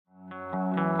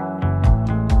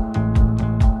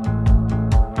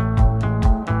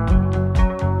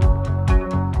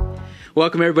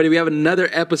Welcome, everybody. We have another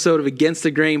episode of Against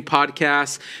the Grain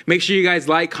podcast. Make sure you guys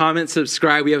like, comment,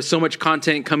 subscribe. We have so much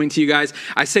content coming to you guys.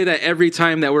 I say that every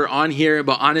time that we're on here,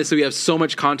 but honestly, we have so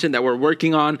much content that we're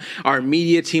working on. Our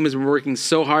media team has been working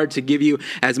so hard to give you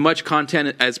as much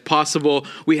content as possible.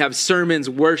 We have sermons,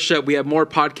 worship. We have more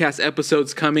podcast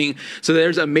episodes coming. So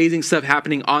there's amazing stuff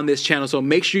happening on this channel. So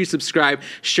make sure you subscribe,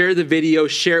 share the video,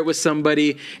 share it with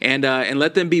somebody, and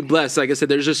let them be blessed. Like I said,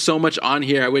 there's just so much on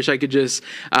here. I wish I could just,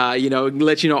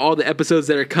 let you know all the episodes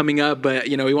that are coming up, but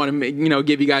we want to,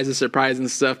 give you guys a surprise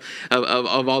and stuff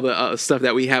of all the stuff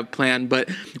that we have planned. But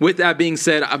with that being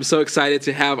said, I'm so excited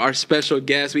to have our special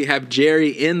guest. We have Jerry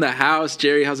in the house.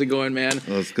 Jerry, how's it going, man?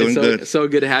 Oh, it's going good. So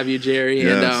good to have you, Jerry.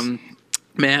 Yes. And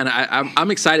man, I'm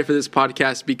excited for this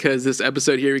podcast because this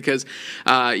episode here, because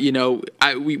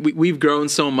we've grown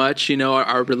so much,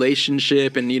 our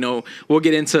relationship, and we'll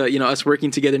get into us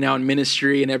working together now in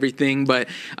ministry and everything. But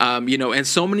and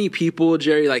so many people,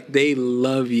 Jerry, like they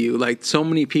love you. Like so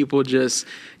many people just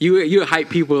you hype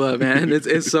people up, man.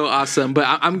 It's so awesome. But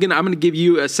I'm gonna give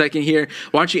you a second here.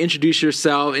 Why don't you introduce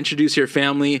yourself, introduce your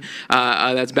family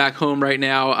that's back home right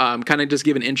now. Kind of just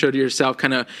give an intro to yourself,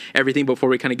 kind of everything before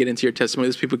we kind of get into your testimony.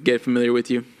 As people get familiar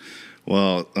with you.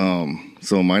 Well,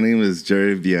 so my name is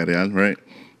Jerry Villarreal, right?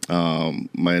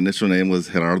 My initial name was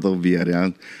Gerardo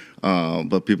Villarreal,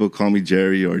 but people call me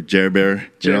Jerry or Jerry Bear.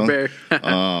 Jerry Bear.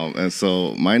 And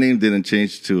so my name didn't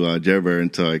change to Jerry Bear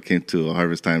until I came to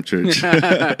Harvest Time Church.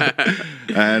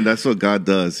 And that's what God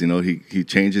does. He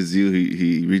changes you.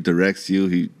 He redirects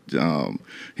you.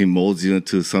 He molds you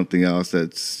into something else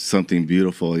that's something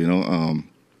beautiful,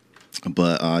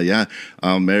 But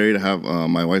I'm married. I have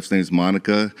my wife's name is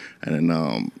Monica, and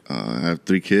I have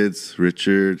 3 kids: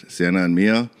 Richard, Sienna, and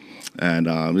Mia. And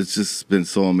it's just been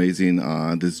so amazing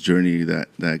this journey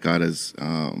that God has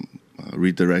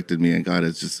redirected me, and God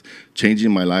is just changing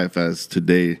my life as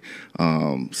today.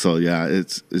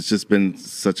 It's just been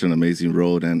such an amazing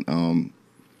road, and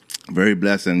very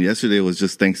blessed. And yesterday was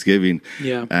just Thanksgiving.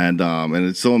 Yeah. And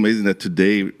it's so amazing that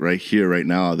today, right here, right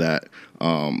now, that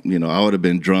I would have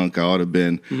been drunk. I would have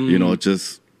been,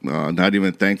 just not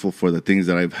even thankful for the things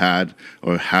that I've had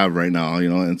or have right now,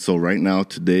 And so right now,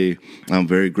 today, I'm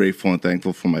very grateful and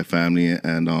thankful for my family.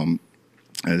 And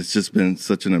it's just been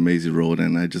such an amazing road.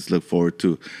 And I just look forward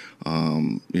to,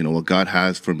 what God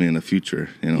has for me in the future,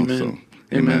 Amen. So,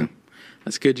 amen.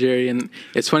 That's good, Jerry. And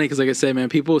it's funny because, like I said, man,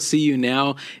 people see you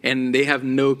now and they have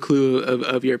no clue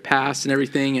of your past and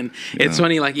everything. And it's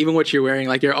funny, like even what you're wearing,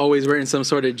 like you're always wearing some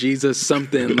sort of Jesus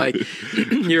something. Like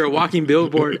you're a walking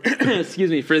billboard,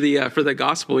 excuse me, for the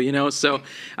gospel, So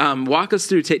walk us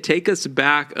through, take us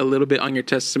back a little bit on your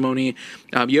testimony.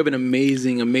 You have an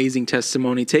amazing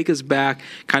testimony. Take us back,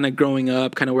 kind of growing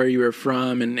up, kind of where you were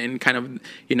from, and kind of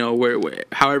where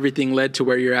how everything led to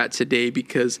where you're at today.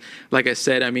 Because, like I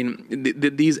said, I mean,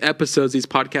 these episodes, these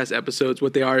podcast episodes,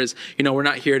 what they are is, we're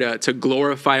not here to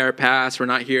glorify our past. We're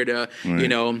not here to,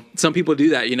 right. Some people do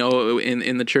that,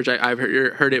 in the church. I've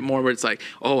heard it more where it's like,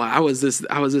 oh, I was this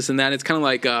and that. It's kind of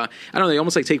like, I don't know, they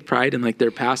almost like take pride in like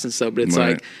their past and stuff. But it's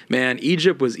right. like, man,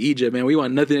 Egypt was Egypt, man. We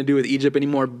want nothing to do with Egypt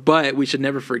anymore, but we should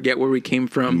never forget where we came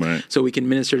from, right. so we can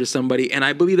minister to somebody. And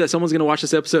I believe that someone's going to watch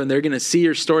this episode and they're going to see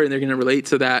your story and they're going to relate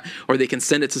to that, or they can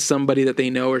send it to somebody that they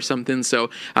know or something. So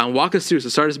walk us through. So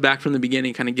start us back from the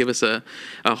beginning, kind of give us a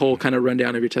whole kind of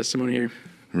rundown of your testimony here.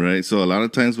 Right. So a lot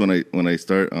of times when I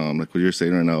start, like what you're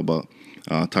saying right now about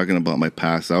talking about my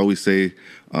past, I always say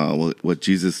what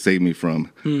Jesus saved me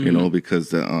from,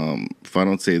 because if I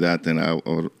don't say that, then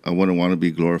I wouldn't want to be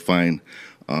glorifying,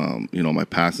 my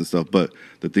past and stuff. But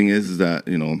the thing is that,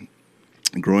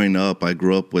 growing up, I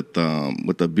grew up with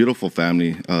a beautiful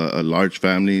family, a large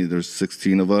family. There's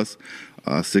 16 of us,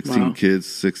 16 Wow.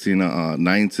 kids,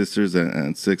 9 sisters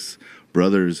and 6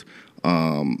 brothers.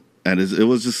 And it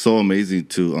was just so amazing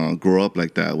to grow up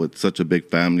like that with such a big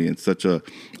family and such a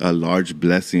large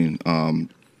blessing.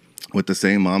 With the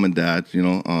same mom and dad,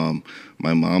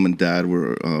 my mom and dad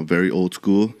were very old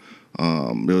school.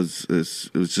 It was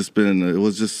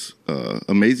just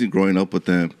amazing growing up with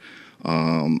them.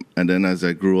 And then as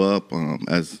I grew up,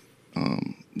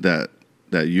 that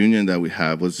union that we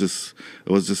have was just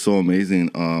so amazing.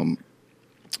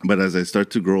 But as I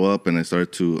start to grow up and I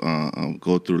start to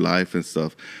go through life and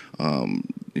stuff,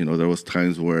 there was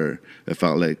times where it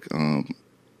felt like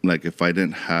if I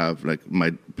didn't have, like,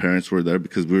 my parents were there,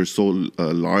 because we were so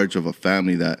large of a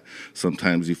family that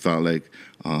sometimes you felt like,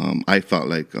 I felt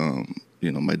like,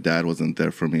 my dad wasn't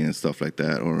there for me and stuff like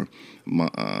that. Or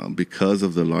because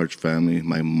of the large family,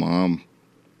 my mom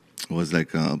was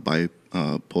like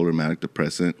polar manic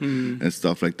depressant and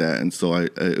stuff like that. And so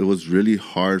it was really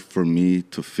hard for me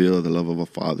to feel the love of a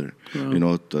father, Wow. you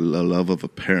know, the love of a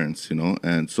parents, you know.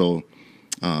 And so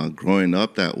growing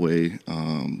up that way,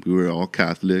 we were all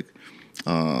Catholic,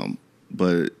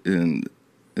 but in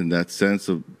that sense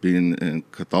of being in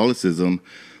Catholicism,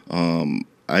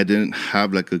 I didn't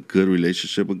have like a good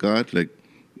relationship with God. Like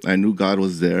I knew God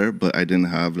was there, but I didn't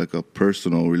have like a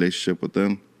personal relationship with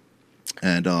Him.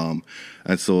 And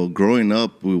so growing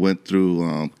up, we went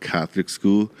through Catholic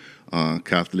school,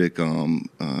 Catholic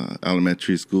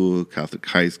elementary school, Catholic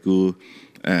high school,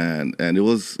 and it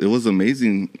was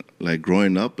amazing. Like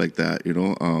growing up like that, you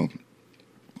know.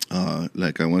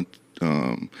 Like I went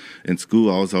in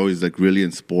school, I was always like really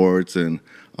in sports and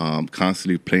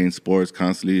constantly playing sports,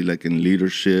 constantly like in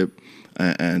leadership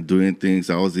and doing things.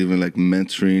 I was even like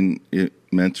mentoring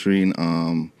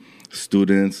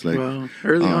students, like Wow.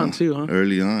 Early on too, huh?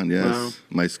 Early on, yes. Wow.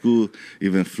 My school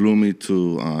even flew me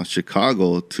to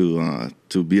Chicago to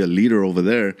be a leader over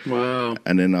there. Wow.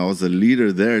 And then I was a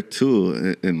leader there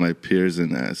too in my peers,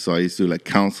 and so I used to like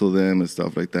counsel them and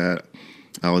stuff like that.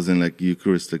 I was in like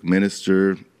Eucharistic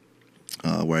minister,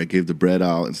 where I gave the bread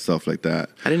out and stuff like that.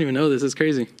 I didn't even know this. It's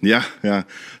crazy. Yeah.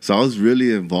 So I was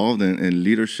really involved in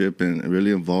leadership and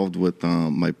really involved with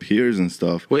my peers and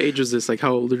stuff. What age was this? Like,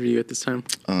 how old were you at this time?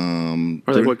 Or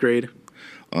like what grade?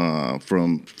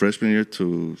 From freshman year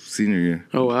to senior year.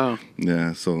 Oh, wow.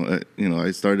 Yeah. So you know, I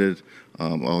started.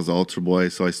 I was an altar boy,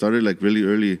 so I started like really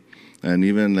early. And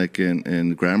even like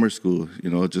in grammar school, you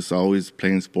know, just always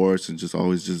playing sports and just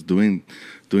always just doing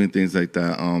things like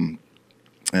that.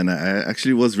 And I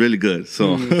actually was really good.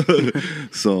 So,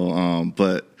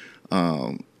 but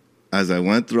as I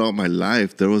went throughout my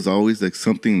life, there was always like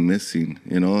something missing,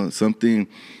 you know, something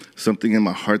in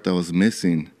my heart that was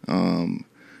missing. And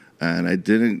I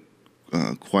didn't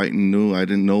quite know. I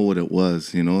didn't know what it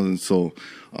was, you know. And so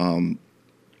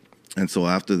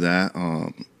after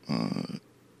that,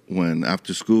 when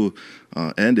after school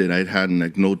ended, I had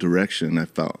like no direction. I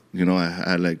felt, you know, I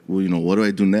had like, well, you know, what do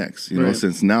I do next? You know,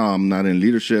 since now I'm not in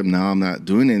leadership, now I'm not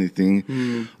doing anything.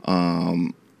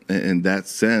 In that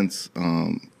sense,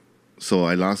 so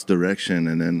I lost direction,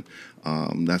 and then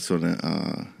that's when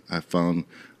I found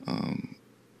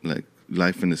like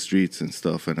life in the streets and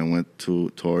stuff, and I went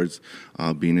towards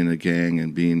being in a gang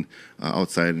and being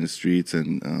outside in the streets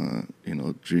and you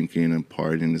know, drinking and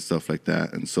partying and stuff like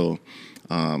that. And so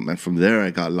and from there I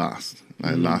got lost.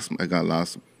 I got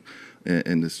lost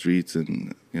in the streets,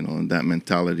 and you know, and that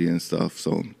mentality and stuff.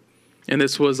 So And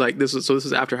this was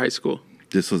after high school.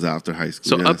 This was after high school.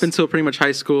 So yes. up until pretty much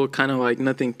high school, kind of like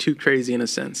nothing too crazy in a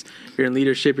sense. You're in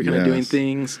leadership, you're kind of doing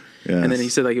things. Yes. And then he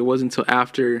said like it wasn't until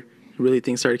after really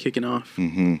things started kicking off.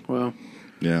 Mm-hmm. Wow.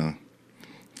 Yeah.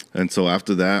 And so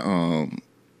after that,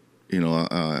 you know,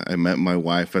 I met my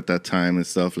wife at that time and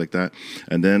stuff like that.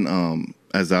 And then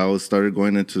as I started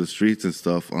going into the streets and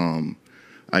stuff,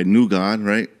 I knew God,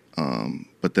 right?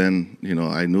 But then, you know,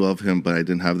 I knew of Him, but I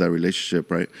didn't have that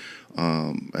relationship, right?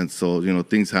 And so, you know,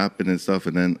 things happened and stuff.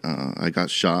 And then I got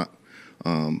shot.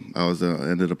 I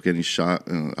ended up getting shot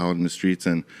out in the streets,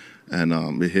 and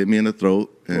it hit me in the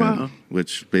throat,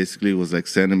 which basically was like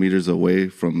centimeters away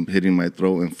from hitting my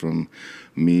throat and from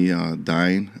me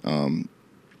dying,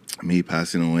 me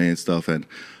passing away and stuff. And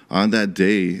on that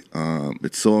day,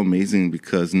 it's so amazing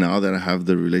because now that I have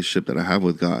the relationship that I have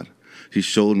with God, He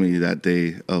showed me that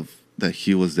day that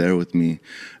He was there with me,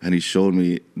 and He showed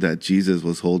me that Jesus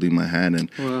was holding my hand.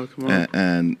 And wow, come on.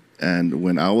 and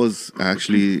when I was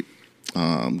actually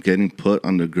getting put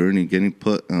on the gurney, getting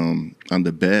put on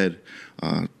the bed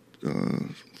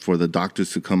for the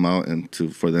doctors to come out and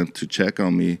for them to check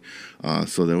on me.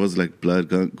 So there was like blood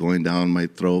going down my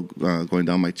throat, going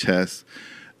down my chest.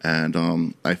 And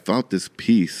I felt this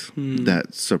peace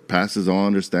that surpasses all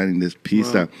understanding, this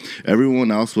peace that everyone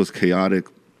else was chaotic.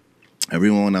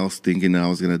 Everyone else thinking that I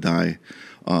was going to die.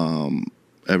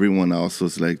 Everyone else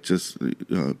was like just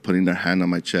putting their hand on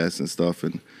my chest and stuff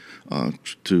and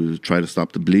to try to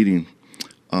stop the bleeding.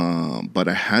 But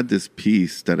I had this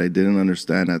peace that I didn't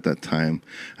understand at that time.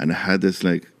 And I had this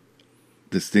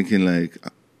thinking like,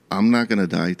 I'm not going to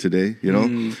die today, you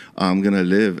know, I'm going to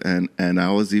live. And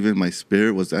I was my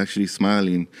spirit was actually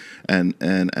smiling. And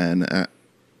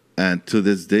to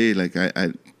this day, like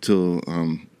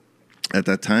at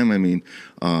that time, I mean,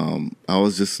 I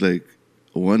was just like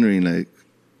wondering like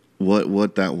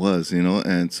what that was, you know?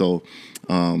 And so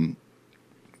I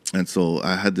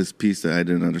had this peace that I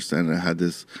didn't understand. I had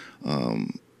this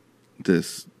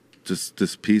this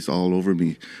peace all over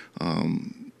me.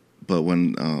 But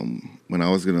when I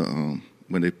was gonna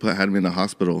when they had me in the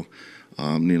hospital,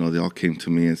 They all came to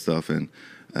me and stuff, and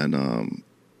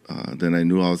then I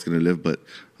knew I was going to live. But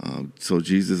so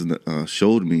Jesus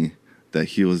showed me that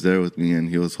he was there with me and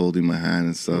he was holding my hand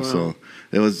and stuff. Wow. So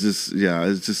it was just,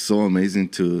 it's just so amazing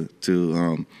to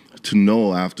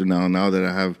know after now that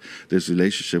I have this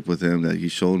relationship with him, that he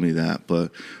showed me that.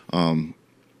 But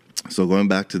so going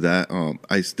back to that,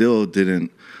 I still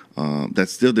didn't. That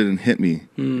still didn't hit me,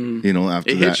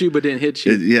 after it hit you, but didn't hit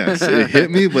you. Yes, it hit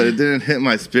me, but it didn't hit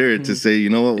my spirit to say,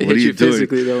 what are you doing?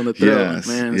 Physically, though, in the throat. Yes,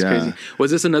 man, it's crazy.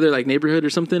 Was this another like neighborhood or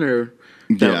something, or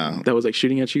that was like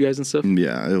shooting at you guys and stuff?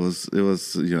 Yeah, it was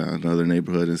another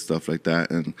neighborhood and stuff like that,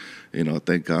 and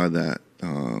thank God that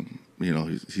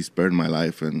he spared my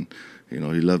life, and he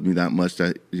loved me that much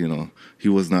that he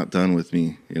was not done with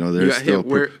me. There's you got hit.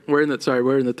 Where in the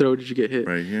throat did you get hit?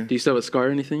 Right here. Do you still have a scar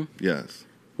or anything? Yes.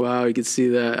 Wow, you can see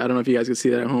that. I don't know if you guys can see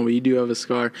that at home, but you do have a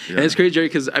scar. Yeah. And it's crazy, Jerry,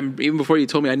 because even before you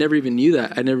told me, I never even knew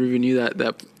that. I never even knew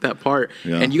that part.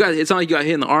 Yeah. And it's not like you got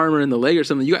hit in the arm or in the leg or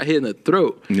something. You got hit in the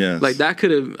throat. Yes. Like that could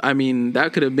have been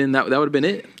that would have been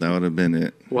it. That would have been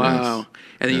it. Wow. Yes.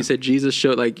 And then you said Jesus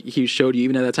he showed you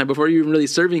even at that time before you even really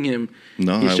serving him.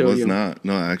 No, I was not.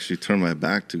 No, I actually turned my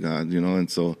back to God,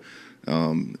 and so,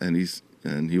 and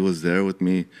he was there with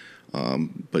me.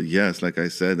 But yes, like I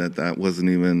said, that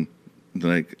wasn't even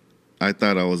like, I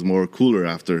thought I was more cooler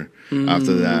after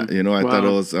that. I thought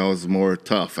I was more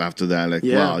tough after that. Like,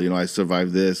 wow, I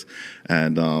survived this,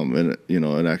 and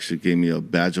it actually gave me a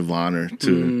badge of honor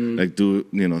to to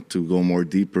go more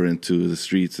deeper into the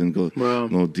streets and go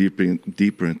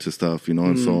deeper into stuff.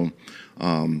 And so,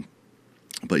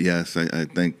 but yes, I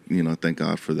thank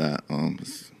God for that.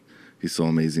 He's so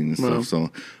amazing and stuff. So,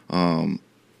 and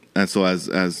so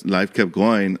as life kept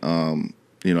going,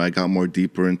 I got more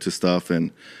deeper into stuff,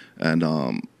 and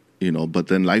but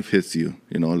then life hits you.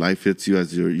 Life hits you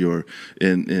as you're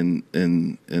in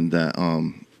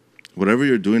that whatever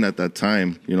you're doing at that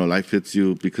time. Life hits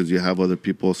you because you have other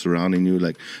people surrounding you,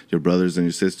 like your brothers and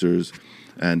your sisters.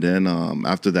 And then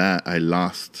after that, I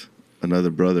lost another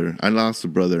brother. I lost a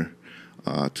brother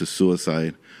to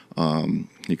suicide.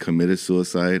 He committed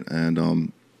suicide,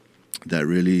 and that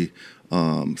really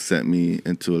sent me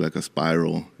into like a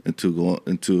spiral,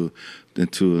 into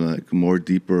like more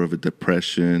deeper of a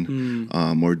depression,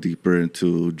 more deeper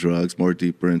into drugs, more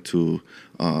deeper into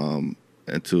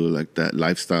like that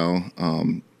lifestyle.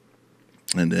 And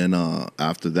then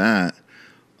after that,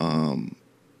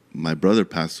 my brother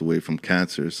passed away from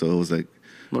cancer. So it was like,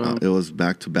 it was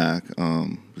back to back.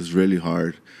 It was really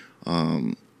hard.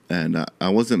 And I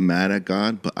wasn't mad at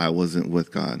God, but I wasn't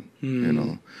with God.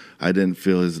 I didn't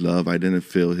feel his love. I didn't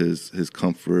feel his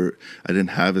comfort. I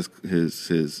didn't have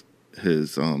his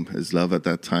love at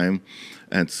that time.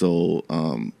 And so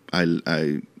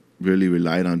I really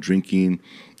relied on drinking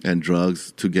and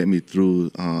drugs to get me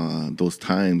through those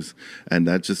times. And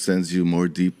that just sends you more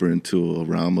deeper into a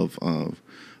realm of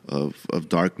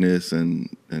darkness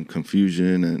and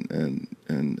confusion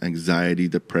and anxiety,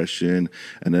 depression,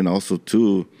 and then also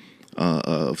too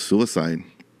of suicide.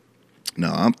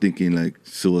 Now I'm thinking like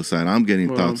suicide. I'm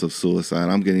getting thoughts of suicide.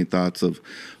 I'm getting thoughts of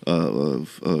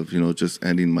just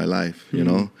ending my life,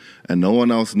 and no one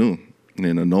else knew.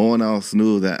 No one else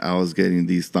knew that I was getting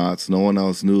these thoughts. No one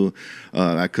else knew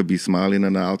I could be smiling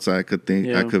on the outside. I could think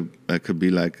I could be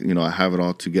like, I have it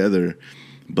all together,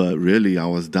 but really I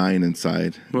was dying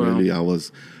inside. Wow. Really, I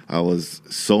was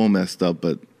so messed up,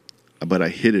 but I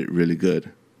hid it really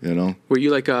good. Were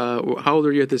you like, how old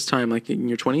were you at this time? Like in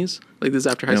your 20s? Like this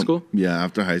after high school? Yeah,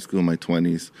 after high school, my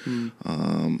 20s.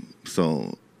 And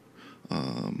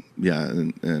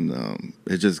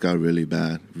it just got really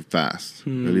bad fast,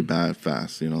 really bad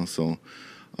fast, So,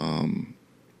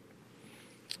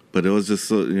 but it was just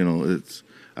so, it's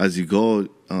as you go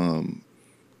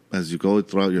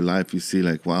throughout your life, you see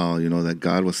like, wow, that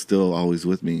God was still always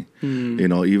with me.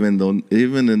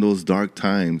 Even in those dark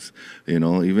times,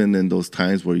 even in those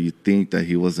times where you think that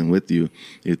he wasn't with you,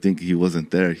 you think he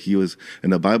wasn't there. He was. In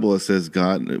the Bible, it says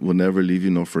God will never leave you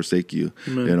nor forsake you.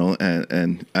 Amen.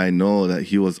 And I know that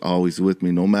he was always with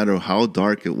me, no matter how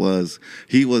dark it was.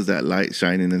 He was that light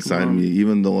shining inside of me,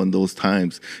 even though in those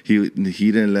times he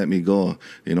didn't let me go.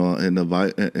 In the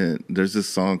Bible, there's this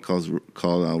song called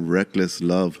 "Reckless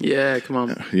Love." Yeah, come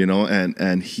on.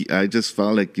 And I just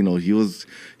felt like,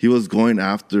 he was going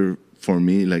after for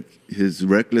me, like his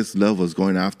reckless love was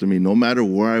going after me. No matter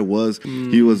where I was,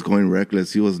 he was going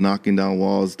reckless. He was knocking down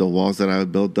the walls that I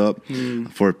had built up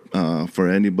for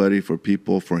anybody, for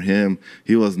people, for him.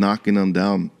 He was knocking them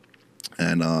down.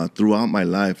 And throughout my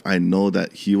life, I know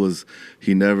that he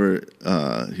never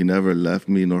left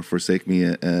me nor forsake me.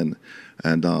 And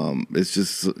And it's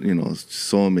just, it's just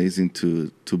so amazing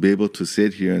to be able to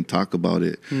sit here and talk about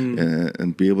it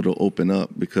and be able to open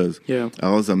up, because I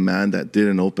was a man that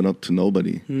didn't open up to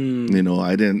nobody.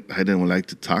 I didn't like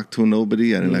to talk to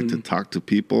nobody. I didn't like to talk to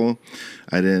people.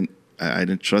 I didn't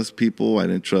trust people. I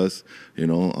didn't trust,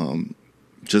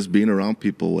 just being around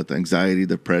people with anxiety,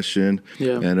 depression.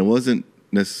 And it wasn't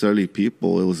necessarily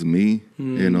people, it was me.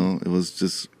 It was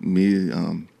just me,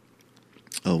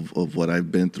 of what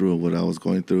I've been through, what I was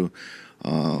going through.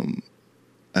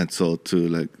 And so to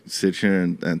like sit here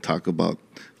and talk about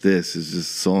this is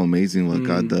just so amazing what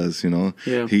God does, He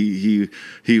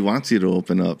wants you to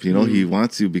open up, He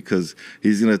wants you, because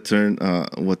He's going to turn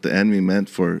what the enemy meant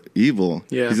for evil,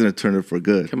 He's going to turn it for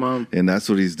good. Come on. And that's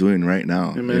what He's doing right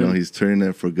now. Amen. He's turning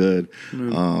it for good.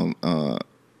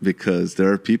 Because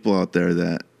there are people out there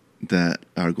that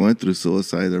are going through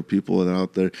suicide. There are people that are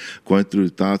out there going through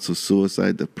thoughts of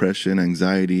suicide, depression,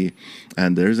 anxiety,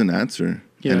 and there's an answer,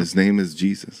 and His name is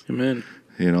Jesus. Amen.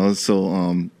 So,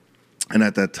 and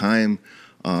at that time,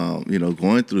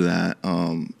 going through that,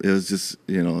 it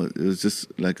was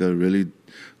just like a really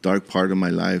dark part of my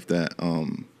life that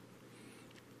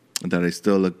I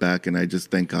still look back and I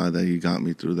just thank God that He got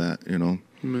me through that,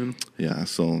 Amen. Yeah,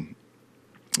 so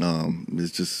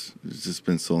it's just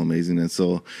been so amazing. And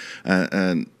so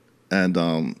and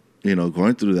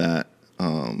going through that,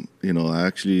 I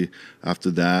actually,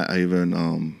 after that, I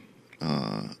even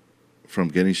from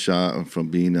getting shot and from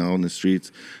being out on the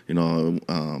streets, there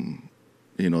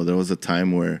was a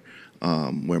time where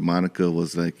Monica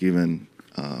was like, even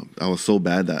I was so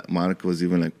bad that Monica was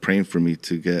even like praying for me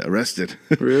to get arrested.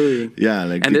 Really? Yeah.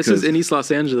 And this is in East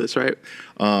Los Angeles, right?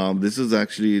 This is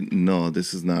actually, no,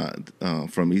 this is not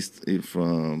from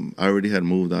I already had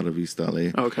moved out of East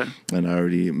LA. Okay. And I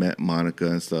already met Monica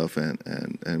and stuff,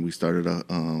 and we started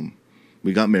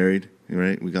we got married,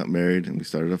 right? We got married and we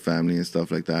started a family and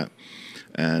stuff like that.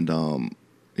 And,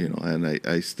 and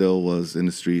I still was in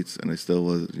the streets, and I still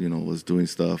was, was doing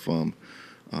stuff,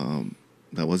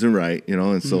 that wasn't right,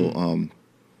 and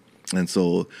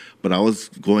so, but I was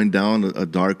going down a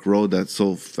dark road that's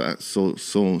so fast,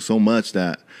 so much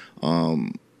that,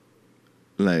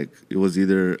 like, it was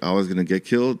either I was gonna get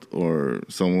killed or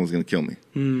someone was gonna kill me,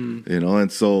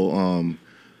 and so,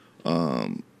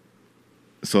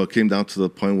 so it came down to the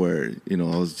point where, I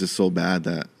was just so bad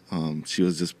that, she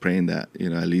was just praying that,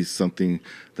 at least something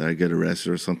that I get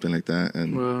arrested or something like that.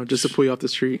 And wow, just to pull you off the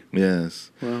street. Yes.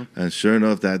 Wow. And sure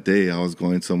enough, that day I was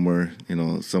going somewhere,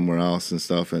 somewhere else and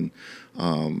stuff. And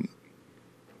I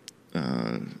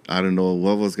don't know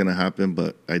what was going to happen,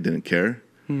 but I didn't care,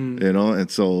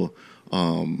 And so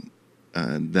and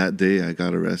that day I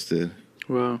got arrested.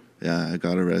 Wow. Yeah, I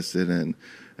got arrested. And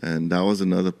that was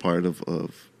another part of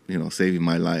saving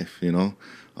my life,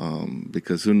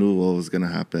 because who knew what was going to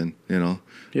happen,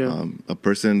 Yeah. A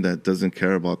person that doesn't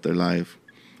care about their life,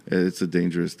 it's a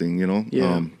dangerous thing,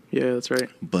 Yeah, yeah, that's right.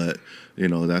 But,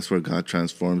 that's where God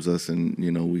transforms us, and,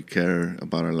 we care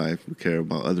about our life. We care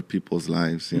about other people's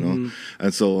lives, And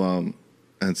so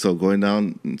going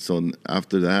down, so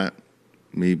after that,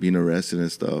 me being arrested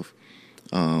and stuff,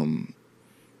 I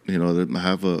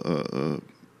have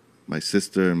my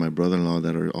sister and my brother-in-law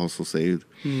that are also saved.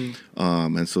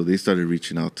 And so they started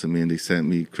reaching out to me, and they sent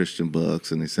me Christian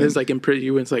books, and they sent. It's like in prison.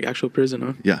 You went to like actual prison,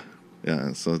 huh? Yeah,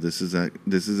 yeah. So this is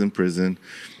in prison,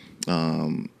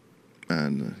 and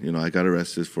I got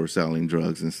arrested for selling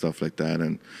drugs and stuff like that,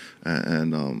 and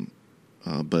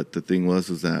but the thing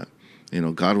was that,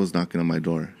 God was knocking on my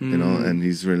door, and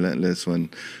He's relentless when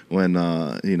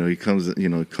He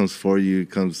comes for you, He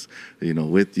comes,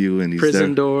 with you, and He's prison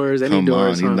there. Doors, any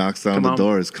doors. He knocks down the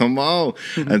doors. Come on.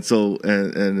 And so,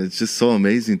 and it's just so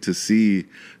amazing to see,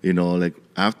 like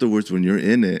afterwards when you're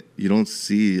in it, you don't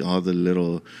see all the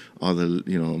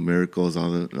miracles, all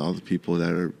the people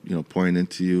that are, pouring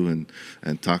into you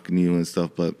and talking to you and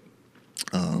stuff. But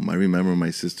I remember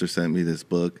my sister sent me this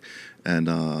book, and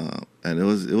it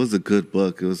was a good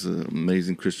book. It was an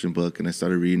amazing Christian book, and I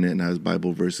started reading it, and it has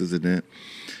Bible verses in it.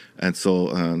 And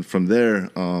so from there,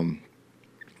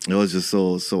 it was just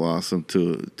so awesome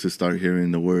to start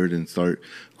hearing the word and start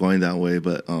going that way.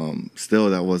 But still,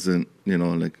 that wasn't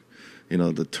the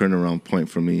turnaround point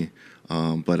for me.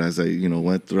 But as I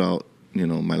went throughout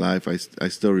my life, I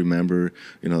still remember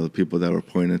the people that were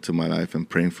pouring into my life and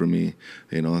praying for me.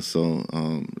 So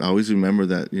I always remember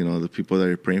that the people that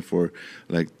you're praying for,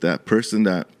 like that person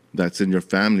that's in your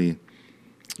family,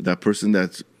 that person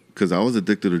that's, because I was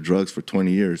addicted to drugs for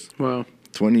 20 years. Wow.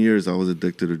 20 years I was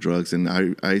addicted to drugs, and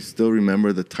I still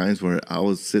remember the times where I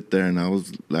would sit there and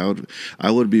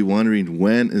I would be wondering,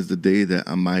 when is the day that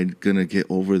am I gonna get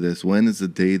over this? When is the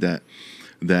day that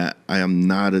that I am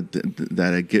not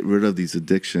that I get rid of these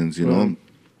addictions, you know.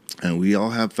 And we all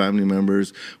have family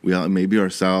members. We all, maybe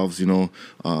ourselves, you know,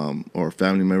 or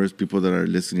family members, people that are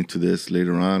listening to this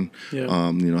later on, you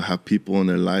know, have people in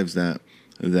their lives that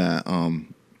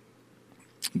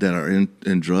are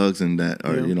in drugs and that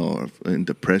are, you know, in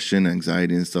depression,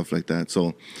 anxiety, and stuff like that.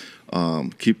 So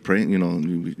keep praying. You know,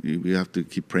 we have to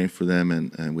keep praying for them,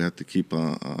 and we have to keep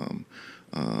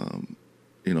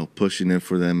you know, pushing it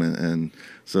for them, and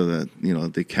so that, you know,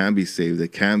 they can be saved, they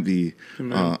can be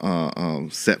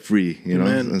set free, you know.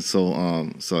 And so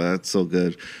that's so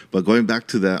good. But going back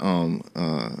to that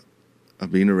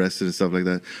being arrested and stuff like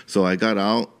that, so I got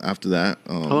out after that.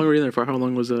 How long were you there for? How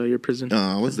long was your prison?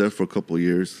 I was there for a couple of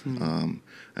years.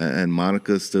 And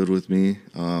Monica stood with me,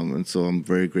 and so I'm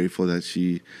very grateful that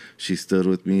she stood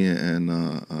with me,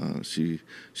 and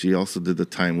she also did the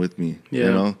time with me. Yeah,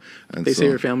 you know. And they say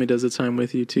your family does the time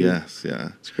with you too. Yes,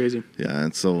 yeah, it's crazy. Yeah,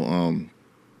 and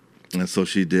so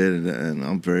she did, and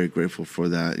I'm very grateful for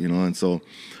that. You know, and so,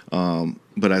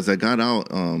 but as I got out,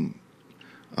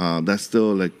 that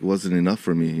still like wasn't enough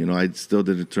for me. You know, I still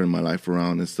didn't turn my life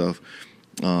around and stuff,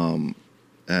 you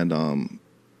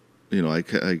know,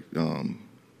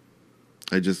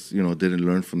 I just, you know, didn't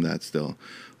learn from that still.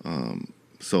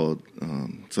 So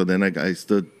then I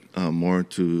stood more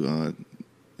to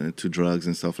drugs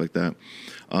and stuff like that.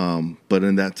 But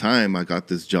in that time, I got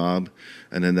this job,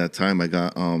 and in that time, I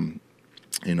got,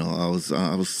 you know,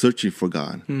 I was searching for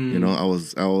God. You know, I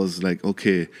was like,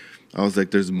 okay, I was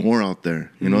like, there's more out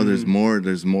there. You know, there's more.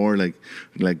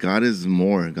 Like God is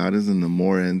more. God is in the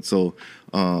more. And so,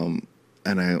 and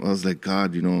I was like,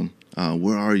 God, you know,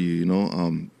 where are you? You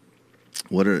know,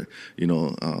 what are, you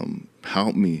know,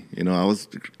 help me. You know, I was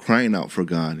crying out for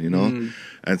God, you know.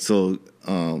 And so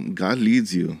God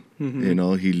leads you, you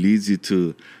know, he leads you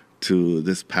to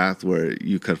this path where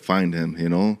you could find him, you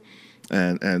know.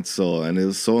 And so, and it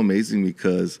was so amazing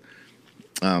because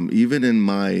even in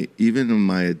my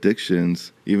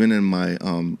addictions, even in my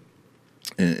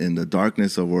in the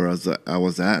darkness of where I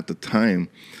was at the time,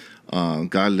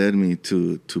 God led me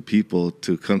to people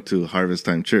to come to Harvest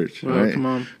Time Church. Right?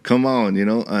 Come on, you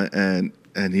know,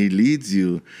 and he leads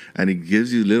you, and he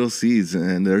gives you little seeds,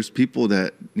 and there's people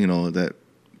that, you know, that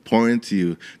pour into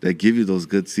you, that give you those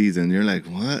good seeds, and you're like,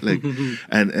 what? Like,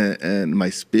 and my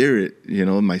spirit, you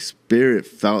know, my spirit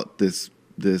felt this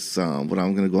what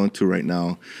I'm gonna go into right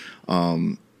now,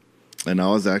 and I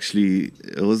was actually,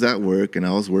 it was at work, and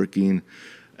I was working,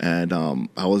 and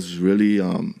I was really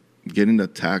getting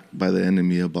attacked by the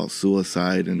enemy about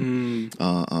suicide, and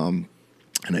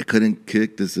I couldn't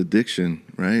kick this addiction,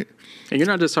 right? And you're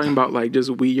not just talking about like just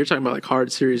weed, you're talking about like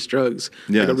hard, serious drugs,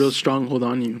 like a real stronghold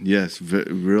on you. Yes,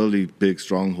 really big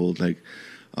stronghold, like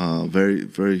very,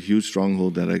 very huge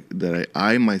stronghold that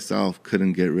I myself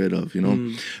couldn't get rid of, you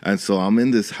know. And so I'm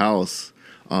in this house,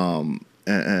 and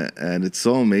it's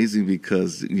so amazing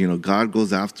because, you know, God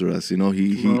goes after us. You know,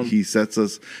 he sets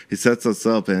us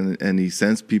up, and he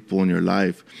sends people in your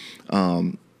life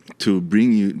to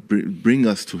bring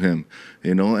us to him,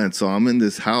 you know. And so I'm in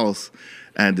this house,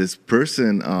 and this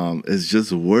person is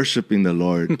just worshiping the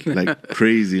Lord like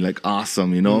crazy, like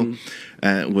awesome, you know.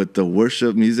 And with the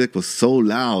worship music was so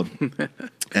loud,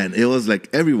 and it was like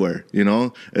everywhere, you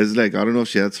know. It's like, I don't know if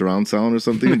she had surround sound or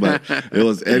something, but it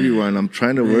was everywhere. And I'm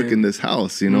trying to work in this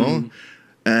house, you know,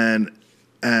 and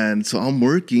so I'm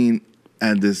working,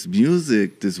 and this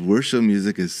music, this worship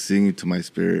music, is singing to my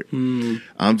spirit.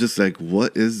 I'm just like,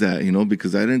 what is that, you know?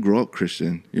 Because I didn't grow up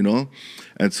Christian, you know,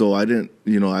 and so I didn't,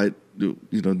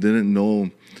 didn't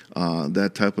know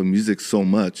that type of music so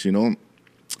much, you know.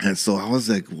 And so I was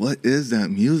like, what is that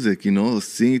music, you know,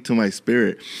 singing to my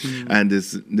spirit? And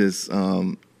this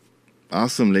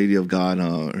awesome lady of God,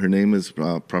 her name is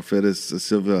Prophetess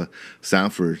Sylvia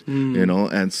Sanford, you know.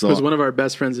 And so it was one of our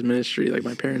best friends in ministry, like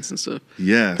my parents and stuff.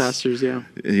 Yes. Pastors, yeah.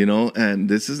 You know, and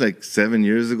this is like 7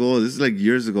 years ago. This is like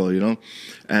years ago, you know.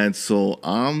 And so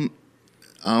I'm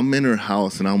in her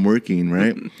house, and I'm working,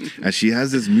 right? And she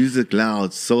has this music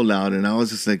loud, so loud, and I was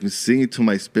just like singing to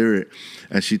my spirit.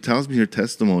 And she tells me her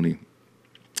testimony.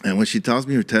 And when she tells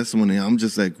me her testimony, I'm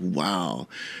just like, wow.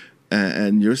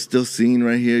 And you're still singing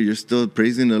right here. You're still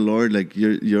praising the Lord. Like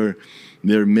you're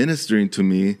ministering to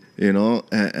me, you know,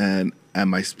 and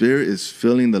my spirit is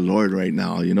feeling the Lord right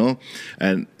now, you know.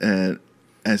 And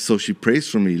so she prays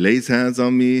for me, lays hands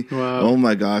on me. Wow. Oh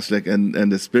my gosh. Like, and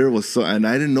the Spirit was so, and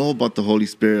I didn't know about the Holy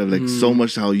Spirit, like so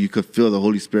much how you could feel the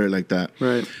Holy Spirit like that.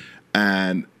 Right.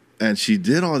 And she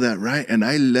did all that, right? And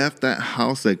I left that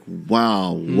house like,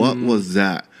 wow, what was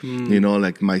that? You know,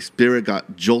 like my spirit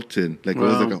got jolted. Like it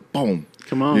was like a boom,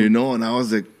 Come on. You know, and I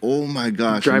was like, oh my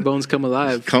gosh. Dry bones come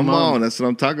alive. Come on. That's what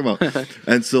I'm talking about.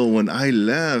 And so when I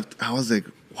left, I was like,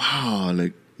 wow,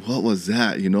 like, what was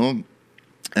that, you know?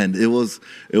 And it was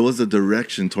a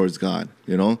direction towards God,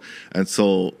 you know? And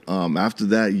so after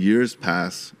that, years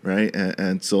pass, right?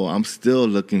 And so I'm still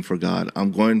looking for God.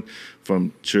 I'm going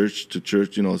from church to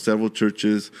church, you know, several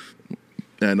churches,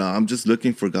 and I'm just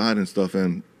looking for God and stuff.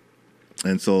 And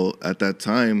so at that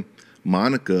time,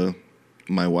 Monica,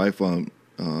 my wife,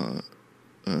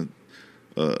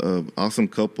 awesome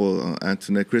couple,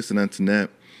 Chris and Antoinette,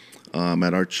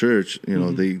 at our church, you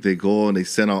know, they go and they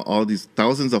send out all these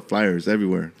thousands of flyers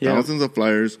everywhere. Yeah. Thousands of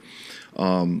flyers.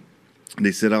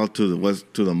 They send out to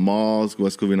the malls,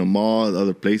 West Covina Mall,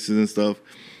 other places and stuff.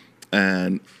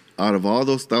 And out of all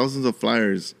those thousands of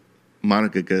flyers,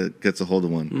 Monica gets a hold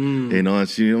of one. You know, and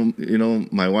she, you know,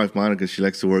 my wife Monica, she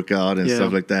likes to work out and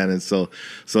stuff like that. And so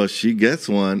she gets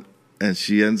one, and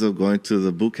she ends up going to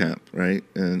the boot camp, right?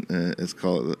 And it's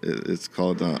called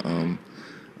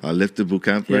Lifted Boot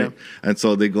Camp, right? Yeah. And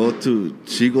so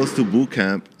she goes to boot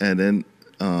camp, and then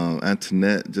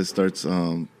Antoinette just starts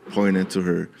pouring into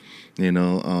her, you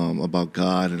know, about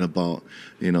God and about,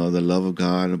 you know, the love of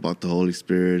God and about the Holy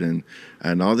Spirit.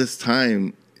 And all this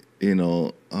time, you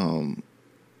know,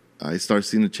 I start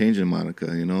seeing a change in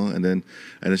Monica, you know, and then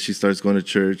she starts going to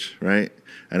church, right?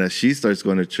 And as she starts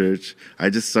going to church, I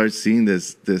just start seeing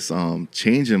this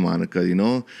change in Monica, you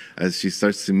know, as she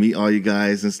starts to meet all you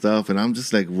guys and stuff. And I'm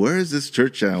just like, where is this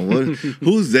church at?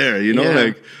 Who's there? You know,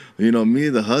 like, you know, me,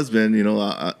 the husband, you know,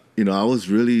 I was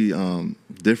really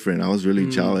different. I was really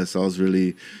jealous. I was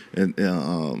really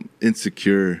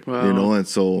insecure, you know, and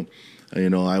so, you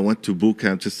know, I went to boot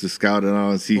camp just to scout it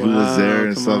out and see who was there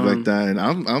and stuff like that. And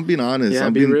I'm being honest. Yeah,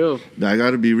 be real. I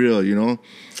got to be real, you know,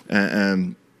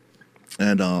 and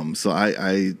so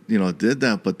I you know, did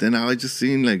that. But then I just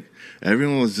seen like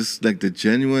everyone was just like the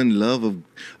genuine love of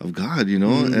God, you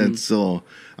know. And so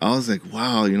I was like,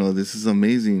 wow, you know, this is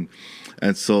amazing.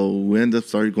 And so we ended up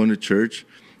started going to church,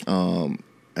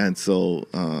 and so.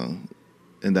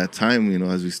 In that time, you know,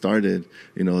 as we started,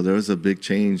 you know, there was a big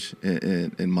change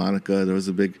in Monica. There was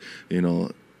a big, you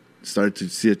know, started to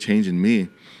see a change in me.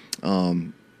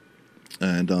 And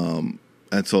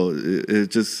so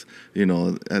it just, you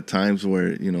know, at times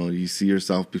where, you know, you see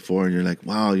yourself before and you're like,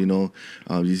 wow, you know,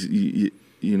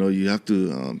 you know, you have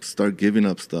to start giving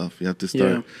up stuff. You have to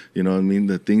start, you know what I mean,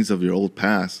 the things of your old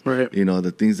past, right? You know,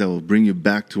 the things that will bring you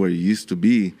back to where you used to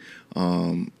be,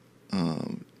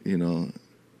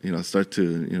 you know, start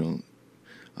to, you know,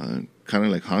 kind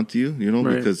of like haunt you, you know,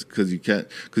 right. because you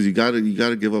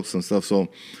gotta give up some stuff. So,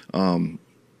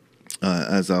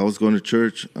 as I was going to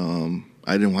church, I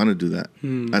didn't want to do that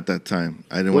at that time.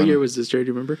 What year was this, Jerry? Do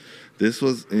you remember? This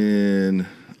was in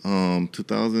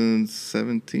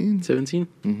 2017. 17?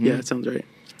 Mm-hmm. Yeah, that sounds right.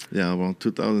 Yeah, around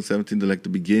 2017, to like the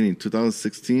beginning,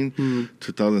 2016,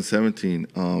 2017.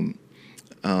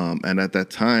 And at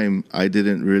that time, I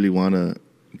didn't really want to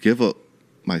give up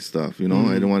my stuff, you know.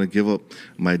 I didn't want to give up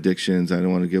my addictions. I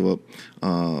didn't want to give up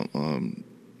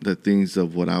the things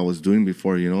of what I was doing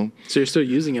before, you know. So you're still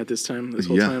using at this time, this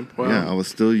whole time? Wow. Yeah, I was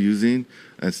still using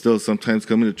and still sometimes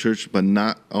coming to church, but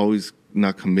not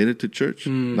committed to church,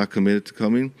 not committed to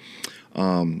coming.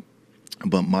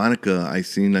 But Monica, I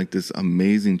seen like this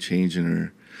amazing change in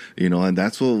her, you know, and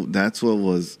that's what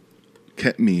was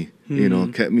kept me, you know,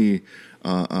 kept me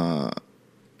to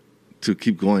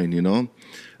keep going, you know.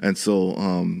 And so,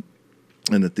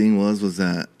 and the thing was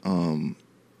that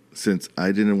since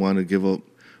I didn't want to give up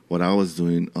what I was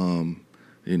doing,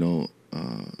 you know,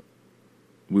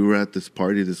 we were at this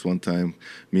party this one time,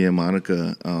 me and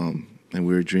Monica, and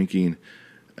we were drinking.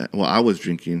 Well, I was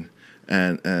drinking,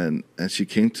 and she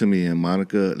came to me, and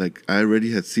Monica, like, I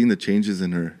already had seen the changes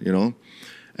in her, you know,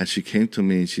 and she came to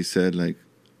me and she said, like,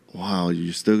 wow,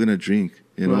 you're still gonna drink,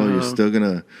 you know, you're still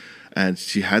gonna. And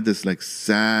she had this like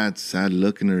sad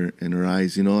look in her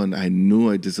eyes, you know, and I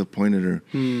knew I disappointed her.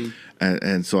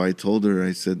 And so I told her,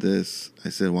 I said,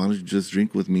 why don't you just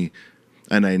drink with me?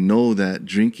 And I know that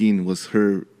drinking was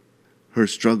her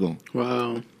struggle.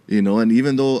 Wow. You know, and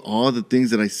even though all the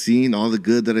things that I seen, all the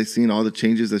good that I seen, all the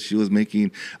changes that she was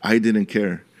making, I didn't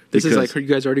care. This is like, you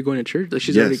guys already going to church? Like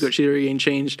she's already getting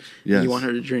changed, and you want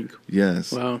her to drink?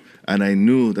 Yes. Wow. And I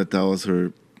knew that was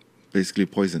her basically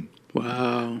poison.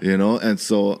 Wow. You know, and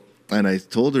so, and I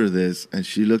told her this, and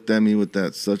she looked at me with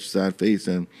that such sad face,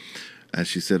 and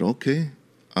she said, okay,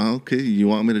 you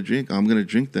want me to drink? I'm going to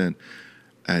drink then.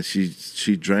 And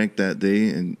she drank that day,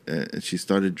 and she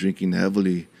started drinking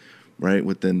heavily, right,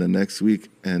 within the next week.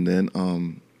 And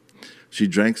then she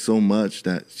drank so much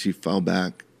that she fell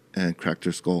back and cracked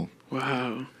her skull.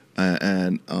 Wow.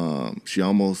 and she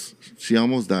almost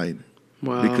died.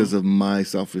 Wow. Because of my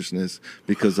selfishness,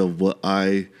 because of what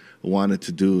I wanted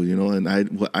to do,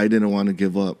 and what I didn't want to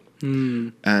give up.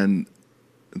 And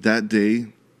that day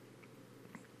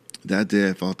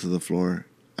I fell to the floor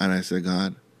and I said,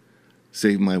 God,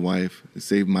 save my wife,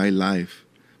 save my life,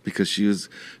 because she was,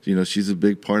 she's a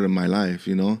big part of my life,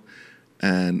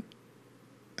 and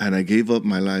I gave up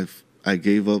my life. I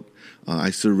gave up. I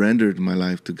surrendered my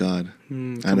life to God,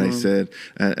 and I said,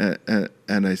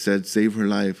 save her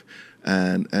life.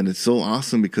 And it's so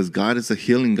awesome because God is a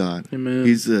healing God. Amen.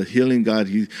 He's a healing God.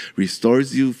 He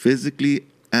restores you physically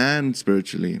and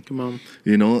spiritually. Come on.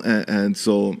 And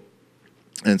so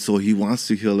He wants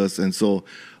to heal us. And so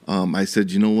I said,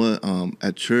 you know what?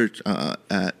 At church,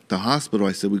 at the hospital,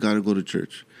 I said, we got to go to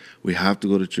church. We have to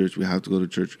go to church. We have to go to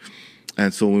church.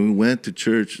 And so when we went to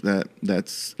church,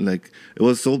 that's like, it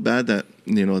was so bad that,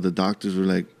 the doctors were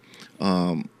like,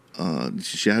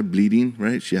 she had bleeding,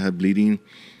 right? She had bleeding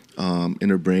in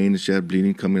her brain. She had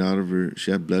bleeding coming out of her. She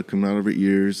had blood coming out of her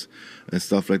ears and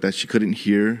stuff like that. She couldn't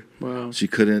hear. Wow. She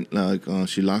couldn't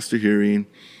she lost her hearing,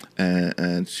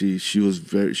 and she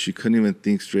couldn't even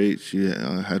think straight. She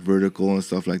had vertigo and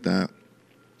stuff like that.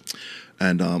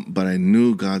 And but I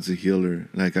knew God's a healer.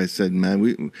 Like I said,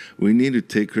 man, we need to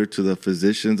take her to the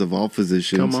physicians of all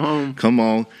physicians. Come on, come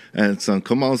on,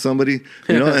 somebody,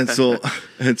 And so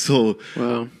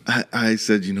Wow. I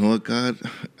said, you know what, God,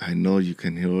 I know you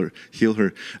can heal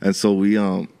her. And so we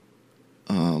after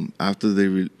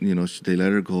they they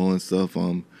let her go and stuff.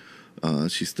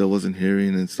 She still wasn't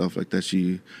hearing and stuff like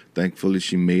that. Thankfully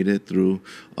she made it through.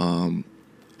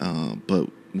 But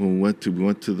when we went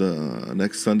to the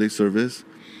next Sunday service,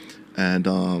 and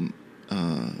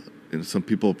some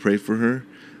people prayed for her,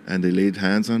 and they laid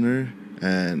hands on her,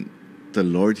 and the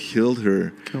Lord healed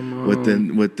her. Come on.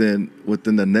 Within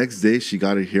the next day, she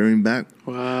got her hearing back.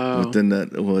 Wow. Within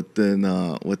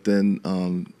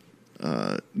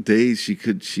days, she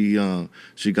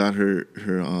got her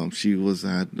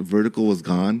the vertigo was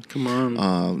gone. Come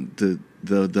on.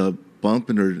 The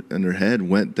bump in her head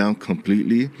went down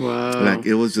completely. Wow. Like,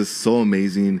 it was just so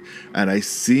amazing. And I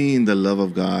seen the love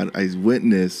of God. I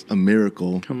witnessed a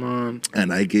miracle. Come on.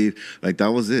 And I gave, that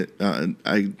was it.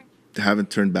 I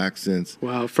haven't turned back since.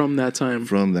 Wow. From that time.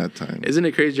 Isn't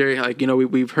it crazy, Jerry?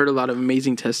 We've heard a lot of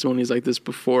amazing testimonies like this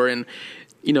before. And,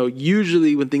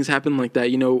 usually when things happen like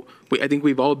that, I think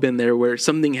we've all been there where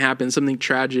something happens, something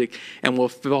tragic, and we'll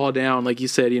fall down, like you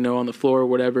said, on the floor or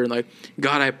whatever. And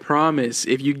God, I promise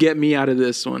if you get me out of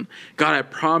this one, God, I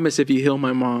promise if you heal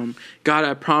my mom, God,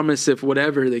 I promise if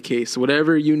whatever the case,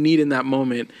 whatever you need in that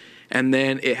moment. And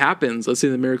then it happens. Let's say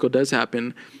the miracle does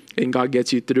happen and God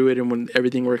gets you through it. And when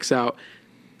everything works out,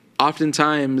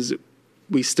 oftentimes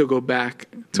we still go back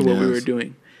to what we were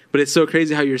doing. But it's so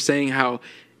crazy how you're saying how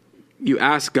you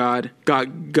asked God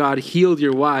healed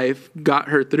your wife, got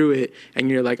her through it,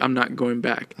 and you're like, I'm not going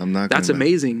back. That's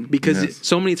amazing because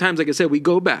so many times, like I said, we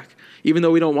go back, even though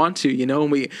we don't want to,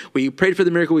 and we prayed for the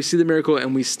miracle, we see the miracle,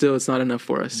 and it's not enough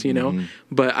for us,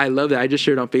 But I love that. I just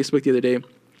shared on Facebook the other day.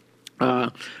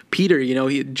 Peter,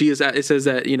 Jesus, it says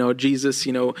that, Jesus,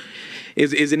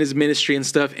 is in his ministry and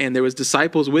stuff, and there was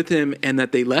disciples with him, and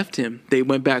that they left him. They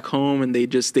went back home, and they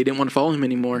didn't want to follow him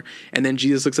anymore. And then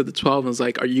Jesus looks at the 12 and was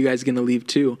like, are you guys going to leave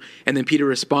too? And then Peter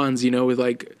responds, with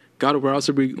like, God, where else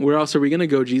are we going to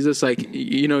go, Jesus? Like,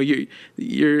 you're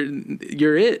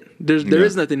it. There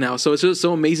is nothing now. So it's just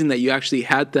so amazing that you actually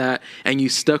had that and you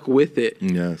stuck with it.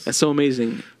 Yes. That's so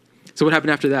amazing. So what happened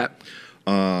after that?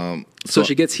 So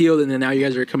she gets healed, and then now you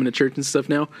guys are coming to church and stuff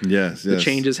now? Yes. The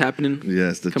change is happening?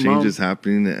 Yes, the change is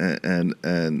happening, and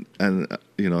I'm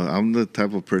the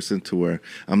type of person to where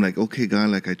I'm like, okay,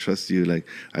 God, I trust you, but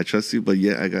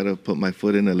I gotta put my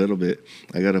foot in a little bit.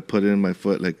 I gotta put in my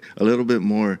foot, a little bit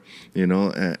more,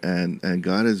 and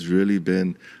God has really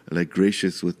been,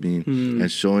 gracious with me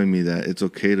and showing me that it's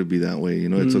okay to be that way,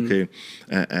 it's okay,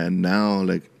 and now,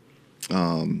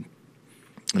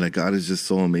 God is just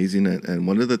so amazing, and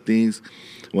one of the things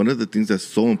that's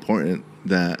so important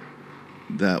that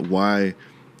why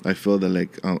I feel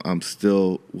that I'm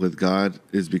still with God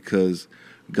is because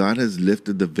God has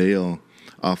lifted the veil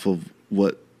off of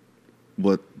what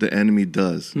the enemy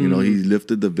does. He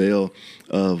lifted the veil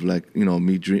of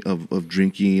of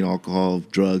drinking alcohol,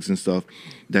 of drugs and stuff,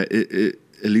 that it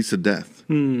leads to death.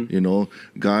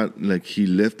 God, he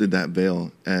lifted that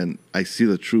veil, and I see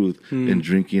the truth in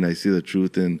drinking. I see the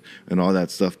truth in all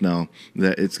that stuff now,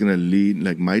 that it's going to lead,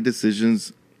 my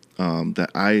decisions that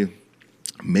I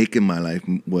make in my life,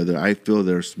 whether I feel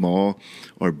they're small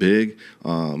or big,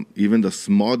 even the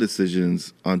small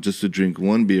decisions on just to drink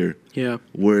one beer,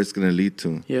 where it's going to lead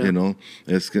to,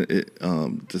 it's gonna,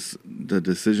 the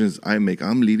decisions I make,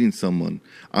 I'm leading someone,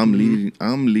 I'm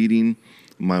leading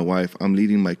my wife, I'm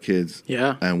leading my kids,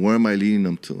 and where am I leading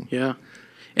them to?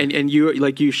 And you,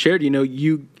 like you shared,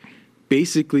 you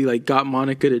basically like got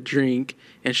Monica to drink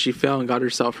and she fell and got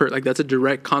herself hurt. Like that's a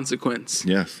direct consequence.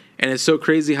 Yes. And it's so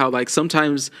crazy how like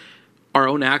sometimes our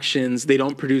own actions, they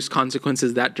don't produce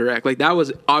consequences that direct. Like that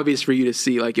was obvious for you to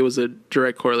see, like it was a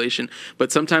direct correlation.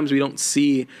 But sometimes we don't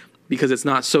see, because it's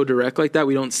not so direct like that,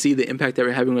 we don't see the impact that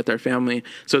we're having with our family.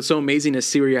 So it's so amazing to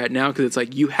see where you're at now, because it's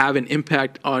like you have an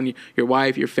impact on your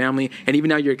wife, your family, and even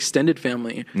now your extended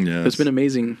family. Yes. It's been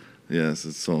amazing. Yes,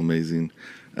 it's so amazing.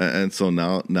 And so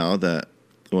now that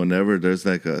whenever there's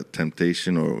like a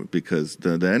temptation, or because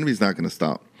the enemy's not going to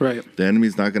stop. Right. The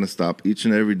enemy's not going to stop. Each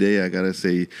and every day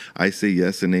I say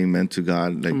yes and amen to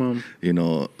God. Like,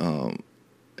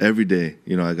 every day,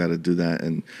 I got to do that.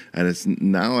 And it's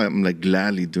now I'm like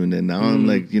gladly doing it. Now I'm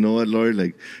like, you know what, Lord,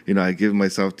 like, I give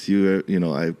myself to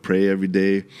you. I pray every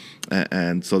day.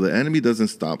 And so the enemy doesn't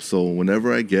stop. So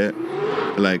whenever I get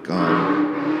like,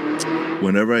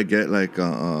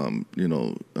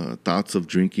 thoughts of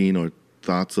drinking or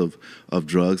thoughts of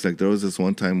drugs, like there was this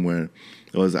one time where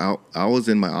I was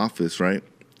in my office, right?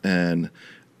 And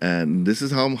this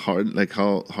is how hard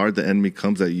the enemy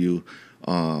comes at you.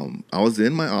 I was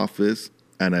in my office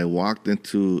and I walked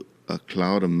into a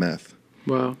cloud of meth.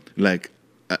 Wow.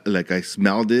 Like I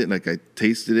smelled it, like I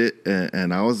tasted it,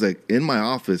 and I was like in my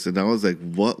office, and I was like,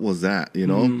 "What was that?"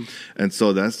 And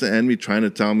so that's the enemy trying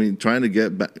to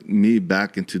get me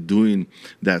back into doing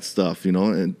that stuff,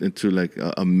 and into like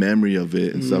a memory of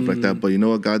it and stuff like that. But you know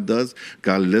what God does?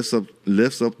 God lifts up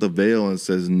the veil and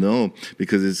says no,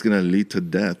 because it's going to lead to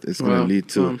death. It's going to lead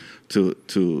to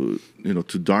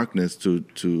darkness,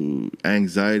 to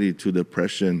anxiety, to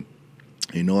depression.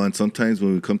 And sometimes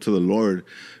when we come to the Lord,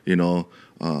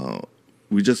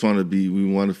 we just want to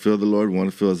feel the Lord, we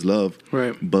want to feel His love.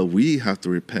 Right. But we have to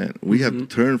repent. We have to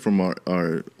turn from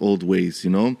our old ways,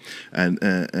 and a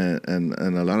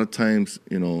lot of times,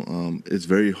 it's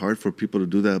very hard for people to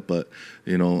do that. But,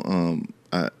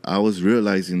 I was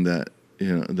realizing that,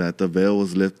 that the veil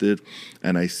was lifted,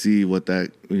 and I see what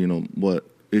what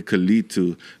it could lead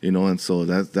to, and so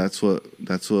that's what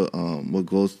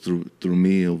goes through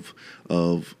me of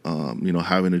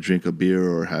having to drink a beer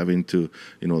or having to,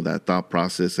 that thought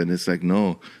process. And it's like,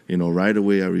 no, right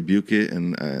away I rebuke it,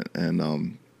 and I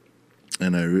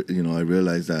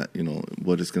realize that,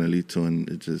 what it's going to lead to. And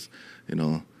it just,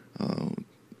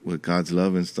 with God's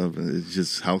love and stuff, it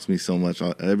just helps me so much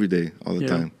every day, all the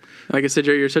time. Like I said,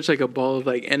 Jerry, you're such like a ball of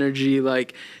like energy,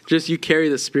 like just you carry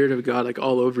the Spirit of God like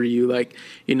all over you. Like,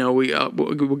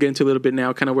 we'll get into a little bit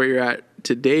now kind of where you're at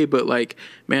today, but like,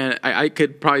 man, I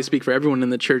could probably speak for everyone in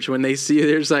the church. When they see you,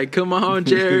 there's like, come on,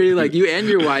 Jerry, like you and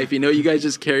your wife, you guys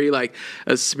just carry like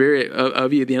a spirit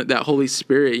of you, that Holy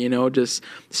Spirit, just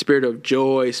spirit of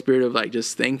joy, spirit of like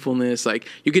just thankfulness. Like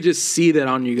you could just see that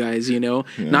on you guys,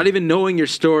 not even knowing your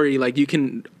story. Like you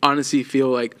can honestly feel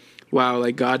like, wow,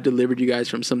 like God delivered you guys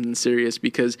from something serious,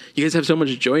 because you guys have so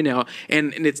much joy now.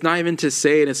 And it's not even to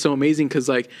say, and it's so amazing because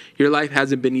like your life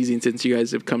hasn't been easy since you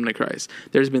guys have come to Christ.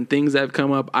 There's been things that have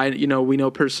come up. We know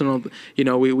personal,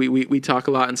 we talk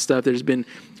a lot and stuff. There's been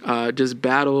just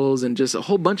battles and just a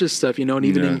whole bunch of stuff, and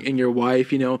even in your wife,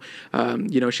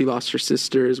 she lost her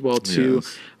sister as well too.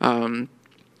 Yes.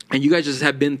 And you guys just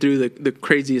have been through the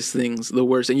craziest things, the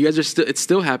worst. And you guys are it's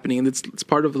still happening. And it's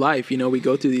part of life. We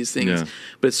go through these things. Yeah.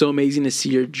 But it's so amazing to see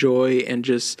your joy and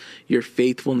just your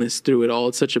faithfulness through it all.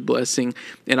 It's such a blessing.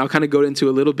 And I'll kind of go into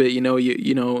a little bit,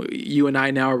 you and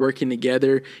I now are working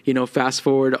together, fast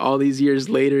forward all these years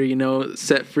later,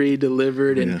 set free,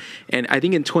 delivered. And I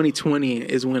think in 2020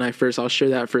 is when I'll share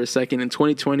that for a second. In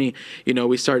 2020,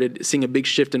 we started seeing a big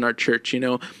shift in our church,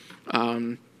 a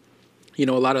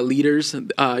lot of leaders,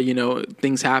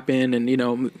 things happen,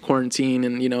 and, quarantine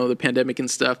and, the pandemic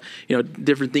and stuff,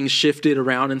 different things shifted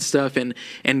around and stuff. And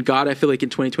God, I feel like in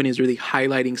 2020 is really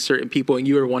highlighting certain people, and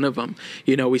you were one of them.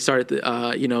 We started the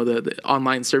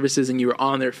online services, and you were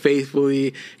on there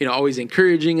faithfully, always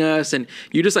encouraging us. And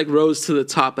you just like rose to the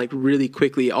top, like really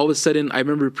quickly. All of a sudden, I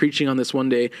remember preaching on this one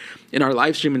day in our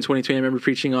live stream in 2020. I remember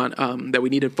preaching on that we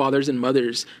needed fathers and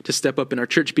mothers to step up in our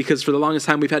church, because for the longest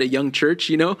time we've had a young church,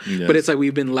 yes. But it's like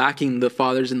we've been lacking the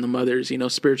fathers and the mothers,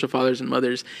 spiritual fathers and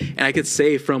mothers. And I could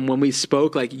say from when we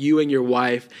spoke, like you and your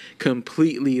wife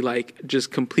completely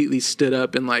stood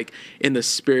up and like in the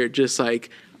spirit, just like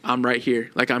I'm right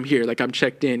here. Like, I'm here. Like, I'm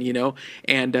checked in, you know?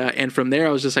 And from there, I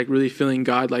was just like really feeling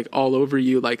God like all over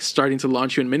you, like starting to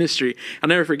launch you in ministry. I'll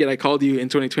never forget, I called you in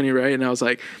 2020, right? And I was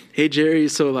like, hey, Jerry,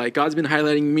 so like God's been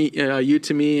highlighting you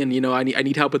to me, and, you know, I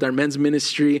need help with our men's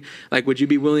ministry. Like, would you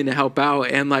be willing to help out?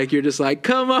 And like, you're just like,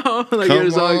 come on. Like, you're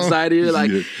so excited. You're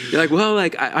like, well,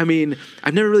 like, I mean,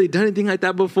 I've never really done anything like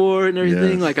that before and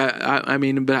everything. Yes. Like, I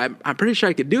mean, but I'm pretty sure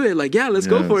I could do it. Like, yeah, let's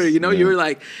go for it. You know, you were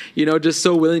like, you know, just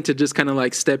so willing to just kind of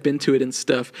like step into it and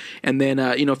stuff. And then,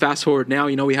 you know, fast forward now,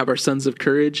 you know, we have our Sons of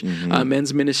Courage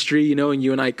men's ministry, you know, and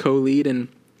you and I co-lead and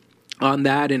on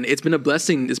that, and it's been a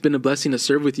blessing. It's been a blessing to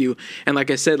serve with you. And like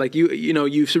I said, like you know,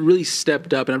 you've really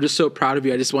stepped up, and I'm just so proud of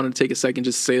you. I just wanted to take a second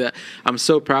just to say that I'm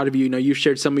so proud of you. You know, you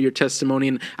shared some of your testimony,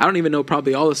 and I don't even know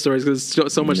probably all the stories because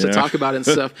there's so much to talk about and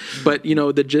stuff. But you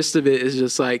know, the gist of it is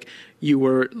just like you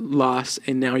were lost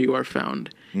and now you are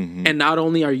found. And not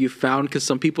only are you found, because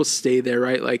some people stay there,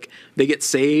 right? Like they get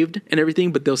saved and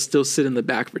everything, but they'll still sit in the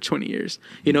back for 20 years.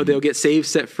 You know, they'll get saved,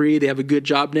 set free. They have a good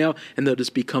job now, and they'll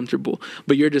just be comfortable.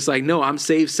 But you're just like, no, I'm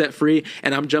saved, set free,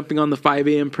 and I'm jumping on the 5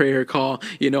 a.m. prayer call.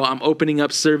 You know, I'm opening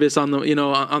up service on the, you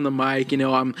know, on the mic. You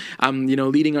know, I'm, you know,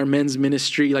 leading our men's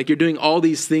ministry. Like you're doing all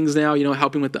these things now. You know,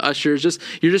 helping with the ushers.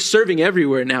 You're just serving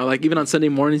everywhere now. Like even on Sunday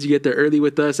mornings, you get there early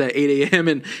with us at 8 a.m.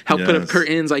 and help put up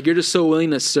curtains. Like you're just so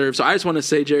willing to serve. So I just want to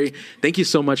say, Jerry, thank you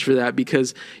so much for that,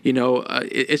 because, you know,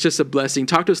 it's just a blessing.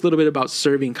 Talk to us a little bit about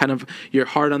serving, kind of your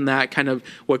heart on that, kind of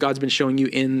what God's been showing you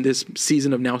in this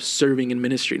season of now serving in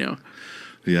ministry now.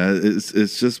 Yeah,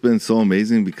 it's just been so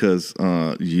amazing because,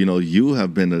 you know, you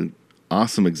have been an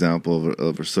awesome example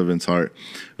of a servant's heart.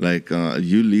 Like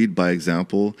you lead by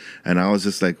example. And I was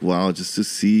just like, wow, just to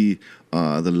see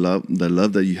the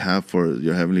love that you have for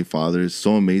your Heavenly Father is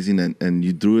so amazing, and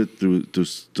you do it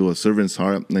through a servant's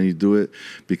heart, and you do it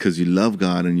because you love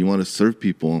God and you want to serve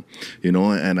people, you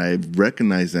know. And I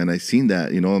recognize that, and I seen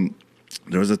that, you know.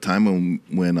 There was a time when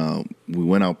we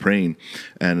went out praying,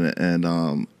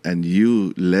 and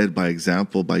you led by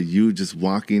example, by you just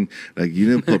walking. Like you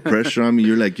didn't put pressure on me.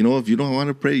 You're like, you know, if you don't want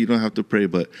to pray, you don't have to pray.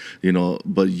 But you know,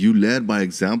 but you led by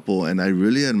example, and I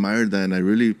really admired that, and I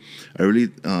really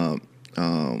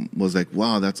was like,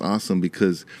 wow, that's awesome,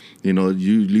 because, you know,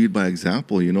 you lead by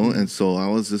example, you know. And so I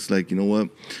was just like, you know what,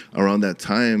 around that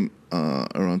time,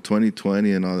 around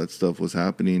 2020 and all that stuff was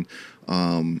happening,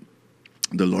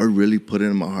 the Lord really put it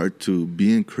in my heart to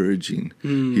be encouraging.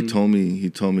 He told me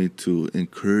to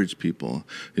encourage people,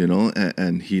 you know,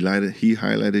 and he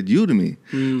highlighted you to me,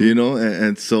 you know,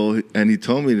 and so He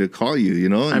told me to call you, you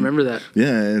know. And, I remember that.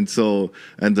 Yeah, and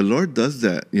the Lord does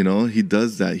that, you know. He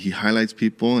does that. He highlights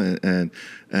people and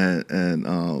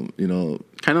you know,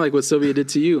 kind of like what Sylvia did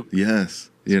to you. Yes.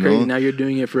 It's you great. know, Now you're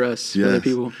doing it for us, for other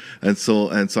people. And so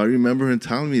I remember him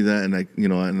telling me that,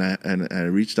 and I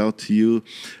reached out to you,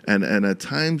 and at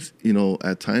times, you know,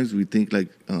 we think like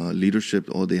leadership,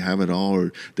 oh, they have it all,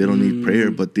 or they don't need prayer,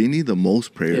 but they need the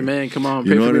most prayer. Amen. Come on,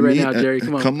 pray for me right now, Jerry.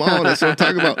 Come on, that's what I'm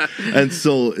talking about.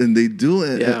 And they do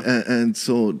it, and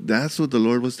so that's what the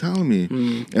Lord was telling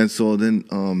me, and so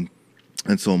then.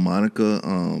 And so Monica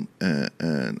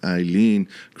and Eileen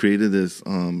created this,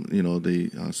 you know,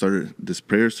 they started this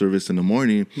prayer service in the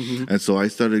morning. And so I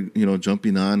started, you know,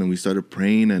 jumping on, and we started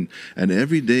praying. And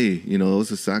every day, you know, it was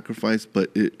a sacrifice,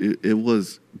 but it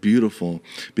was beautiful,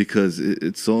 because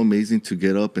it's so amazing to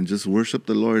get up and just worship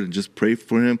the Lord and just pray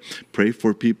for Him, pray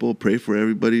for people, pray for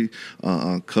everybody,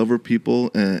 cover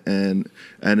people. And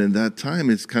in that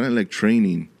time, it's kind of like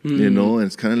training. You know, and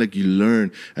it's kind of like you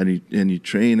learn and you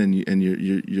train, and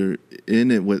you're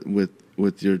in it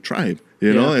with your tribe,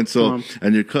 you know, and so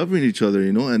and you're covering each other,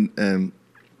 you know, and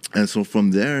so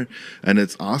from there, and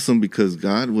it's awesome, because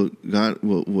God will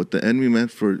what the enemy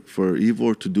meant for evil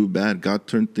or to do bad, God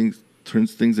turns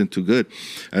things into good.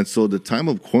 And so the time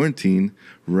of quarantine,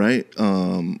 right,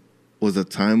 was a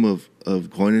time of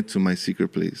going into my secret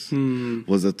place,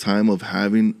 was a time of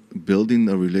building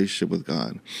a relationship with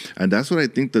God. And that's what I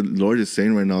think the Lord is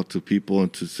saying right now to people,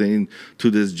 and saying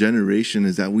to this generation,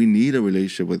 is that we need a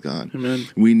relationship with God. Amen.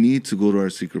 We need to go to our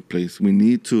secret place. We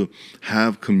need to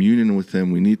have communion with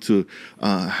Him. We need to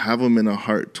have Him in our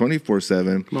heart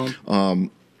 24/7.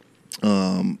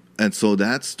 And so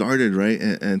that started, right?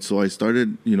 And so I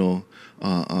started, you know,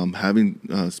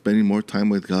 spending more time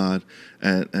with God,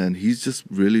 and He's just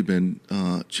really been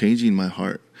changing my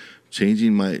heart,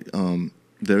 changing my.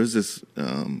 There's this.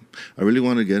 I really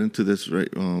want to get into this,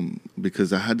 right?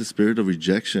 Because I had the spirit of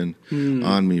rejection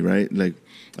on me, right? Like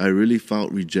I really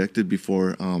felt rejected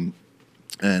before.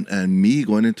 And me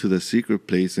going into the secret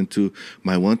place, into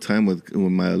my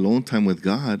my alone time with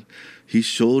God, He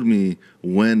showed me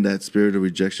when that spirit of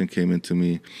rejection came into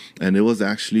me. And it was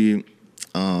actually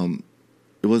I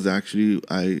was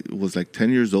like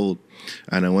 10 years old,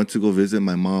 and I went to go visit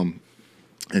my mom,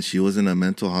 and she was in a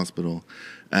mental hospital.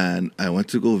 And I went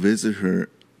to go visit her,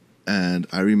 and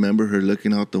I remember her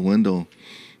looking out the window,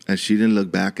 and she didn't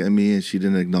look back at me, and she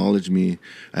didn't acknowledge me.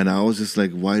 And I was just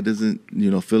like, why doesn't,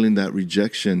 feeling that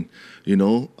rejection,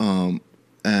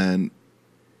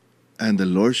 and the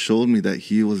Lord showed me that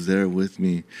He was there with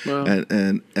me. Wow.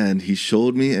 And He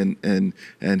showed me, and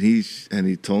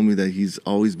He told me that He's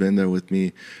always been there with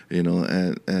me,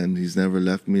 and He's never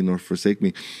left me nor forsake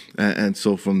me. And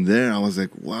so from there I was like,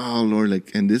 wow, Lord,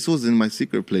 like, and this was in my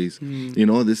secret place.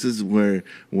 This is where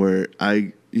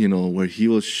I where He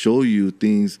will show you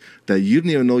things that you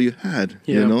didn't even know you had,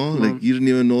 like you didn't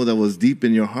even know that was deep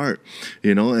in your heart,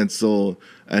 and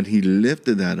He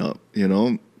lifted that up,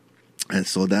 And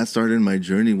so that started my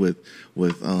journey with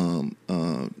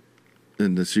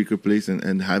in the secret place,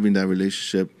 and having that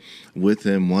relationship with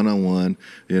Him one-on-one,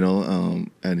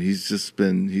 and he's just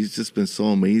been so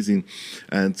amazing.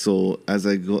 And so as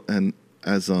I go, and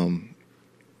as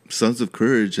Sons of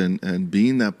Courage and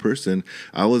being that person,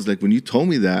 I was like, when you told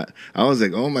me that, I was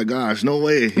like, oh my gosh, no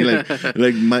way.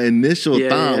 Like my initial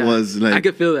thought was like, I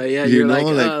could feel that. Yeah. You're like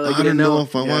I don't know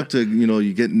if I want to,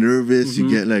 you get nervous, you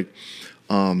get like,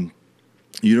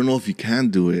 you don't know if you can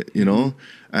do it,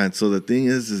 And so the thing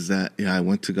is that, I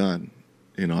went to God,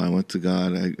 I went to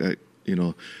God.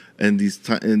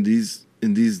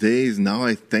 In these days now,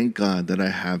 I thank God that I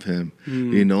have Him.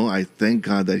 I thank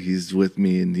God that He's with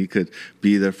me, and He could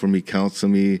be there for me, counsel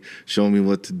me, show me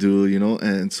what to do,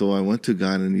 And so I went to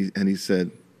God, and He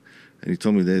said, and He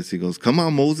told me this. He goes, "Come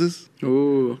on, Moses."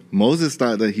 Ooh. Moses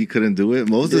thought that he couldn't do it.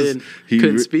 Moses, he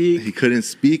couldn't speak. He couldn't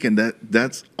speak, and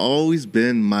that's always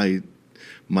been my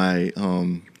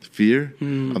fear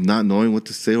of not knowing what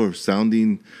to say, or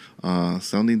sounding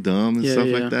dumb and stuff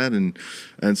like that.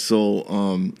 And so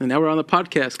and now we're on the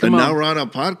podcast. Now we're on a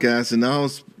podcast, and now I'm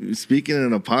speaking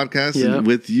in a podcast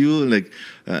with you, like,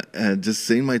 and just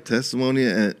saying my testimony,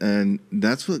 and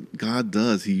that's what God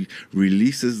does. He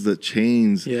releases the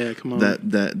chains. Yeah, come on. That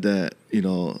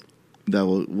that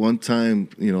will one time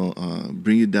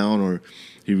bring you down, or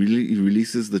He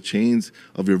releases the chains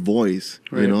of your voice.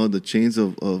 Right. The chains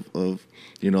of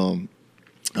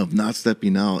not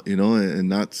stepping out, and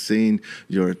not saying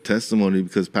your testimony,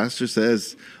 because Pastor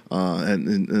says,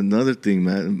 and another thing,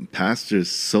 man, Pastor is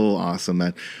so awesome,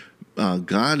 man.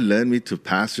 God led me to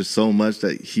Pastor so much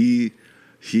that he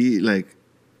like,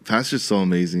 Pastor's so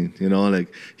amazing,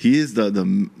 like, he is the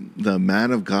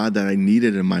man of God that I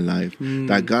needed in my life.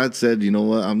 That God said, you know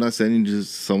what, I'm not sending you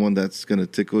just someone that's going to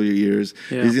tickle your ears.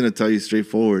 He's going to tell you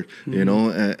straightforward,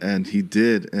 and He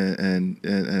did.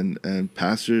 And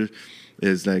Pastor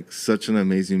is like such an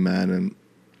amazing man,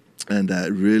 and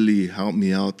that really helped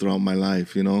me out throughout my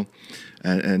life,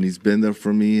 and he's been there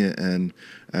for me, and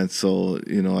so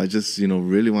I just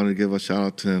really want to give a shout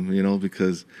out to him,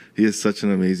 because he is such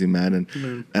an amazing man,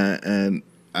 and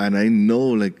I know,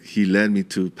 like, he led me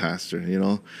to Pastor,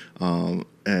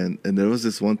 and there was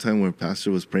this one time where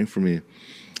Pastor was praying for me,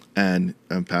 and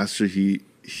Pastor, he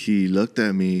looked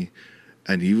at me,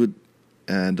 and he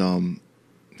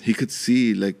could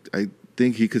see, like, I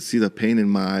think he could see the pain in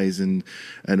my eyes and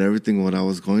everything what I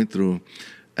was going through.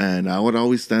 And I would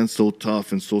always stand so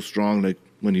tough and so strong, like,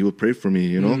 when he would pray for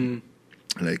me,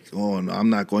 like, oh, no, I'm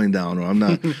not going down, or I'm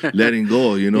not letting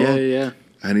go, Yeah.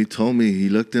 And he told me, he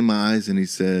looked in my eyes and he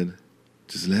said,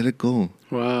 just let it go.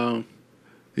 Wow.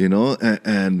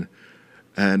 And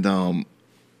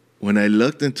when I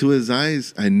looked into his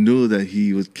eyes, I knew that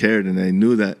he was cared, and I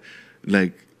knew that,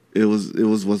 like, it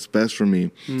was what's best for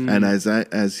me. And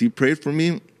as he prayed for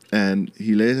me, and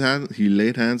he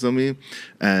laid hands on me,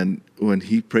 and when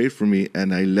he prayed for me,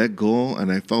 and I let go,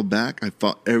 and I fell back, I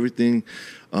felt everything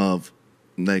of,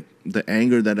 like, the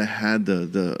anger that I had,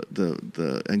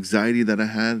 the anxiety that I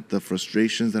had, the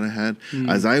frustrations that I had.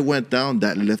 As I went down,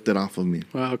 that lifted off of me.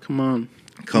 Wow, come on.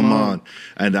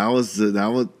 And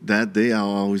that day I'll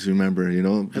always remember,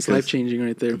 That's life-changing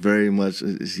right there. Very much.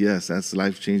 Yes, that's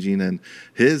life-changing. And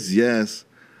his yes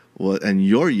and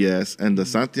your yes, and the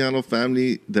Santiano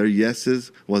family, their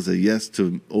yeses was a yes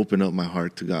to open up my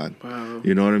heart to God. Wow.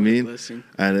 You know what I mean? Blessing.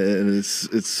 And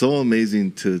it's so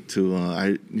amazing to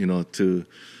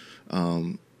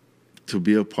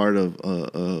be a part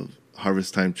of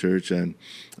Harvest Time Church, and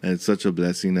it's such a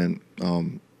blessing. And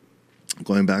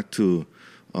going back to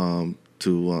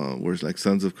where it's like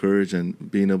Sons of Courage,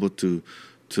 and being able to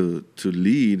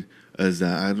lead, is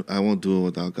that I won't do it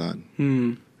without God.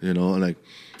 You know, like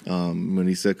when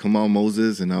he said, "Come on,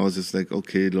 Moses," and I was just like,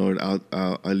 "Okay, Lord,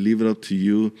 I'll leave it up to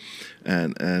you,"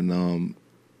 and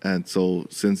so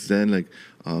since then, like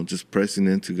just pressing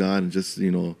into God and just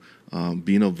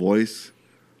being a voice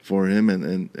for Him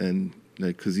and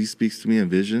like because He speaks to me in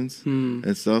visions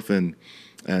and stuff, and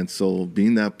so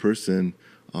being that person,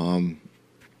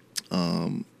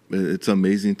 it's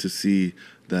amazing to see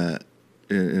that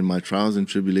in my trials and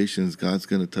tribulations, God's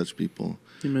gonna touch people.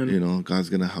 Amen. You know, God's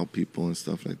gonna help people and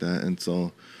stuff like that. And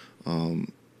so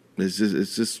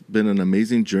it's just been an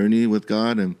amazing journey with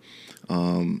God, and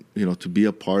to be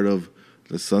a part of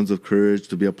the Sons of Courage,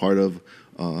 to be a part of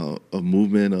a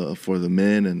movement for the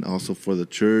men and also for the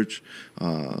church,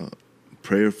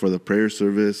 prayer for the prayer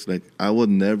service. Like I would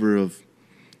never have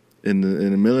in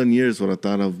a million years would have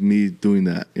thought of me doing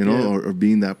that, or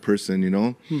being that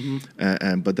person,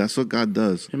 but that's what God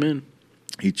does. Amen.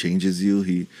 He changes you.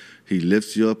 He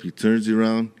lifts you up. He turns you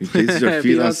around. He places your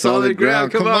feet on solid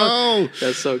ground. Come on.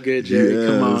 That's so good, Jerry. Yes.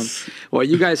 Come on. Well,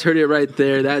 you guys heard it right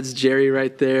there. That's Jerry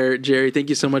right there. Jerry, thank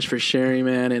you so much for sharing,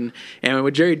 man. And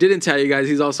what Jerry didn't tell you guys,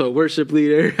 he's also a worship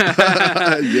leader.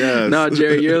 Yes. No,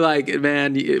 Jerry, you're like,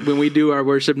 man, when we do our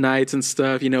worship nights and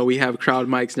stuff, we have crowd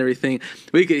mics and everything.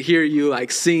 We could hear you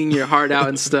like singing your heart out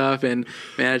and stuff. And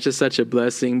man, it's just such a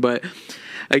blessing. But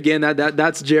again,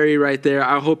 that's Jerry right there.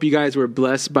 I hope you guys were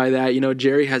blessed by that.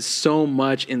 Jerry has so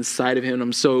much inside of him. And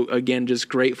I'm so, again, just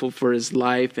grateful for his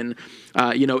life. And,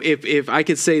 if I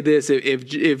could say this,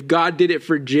 if God did it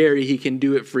for Jerry, He can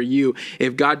do it for you.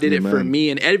 If God did Amen. It for me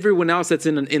and everyone else that's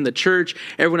in the church,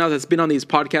 everyone else that's been on these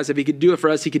podcasts, if He could do it for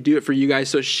us, He could do it for you guys.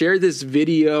 So share this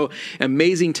video,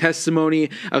 amazing testimony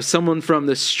of someone from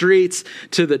the streets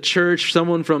to the church,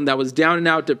 someone that was down and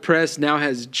out, depressed, now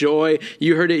has joy.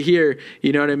 You heard it here.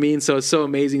 You know what I mean? So it's so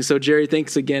amazing. So Jerry,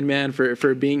 thanks again, man,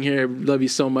 for being here. Love you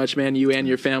so much, man, you and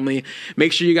your family.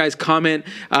 Make sure you guys comment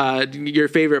your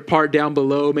favorite part down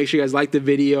below. Make sure you guys like the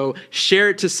video,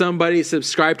 share it to somebody,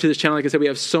 subscribe to this channel. Like I said, we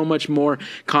have so much more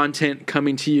content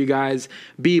coming to you guys.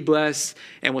 Be blessed,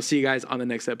 and we'll see you guys on the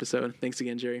next episode. Thanks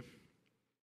again, Jerry.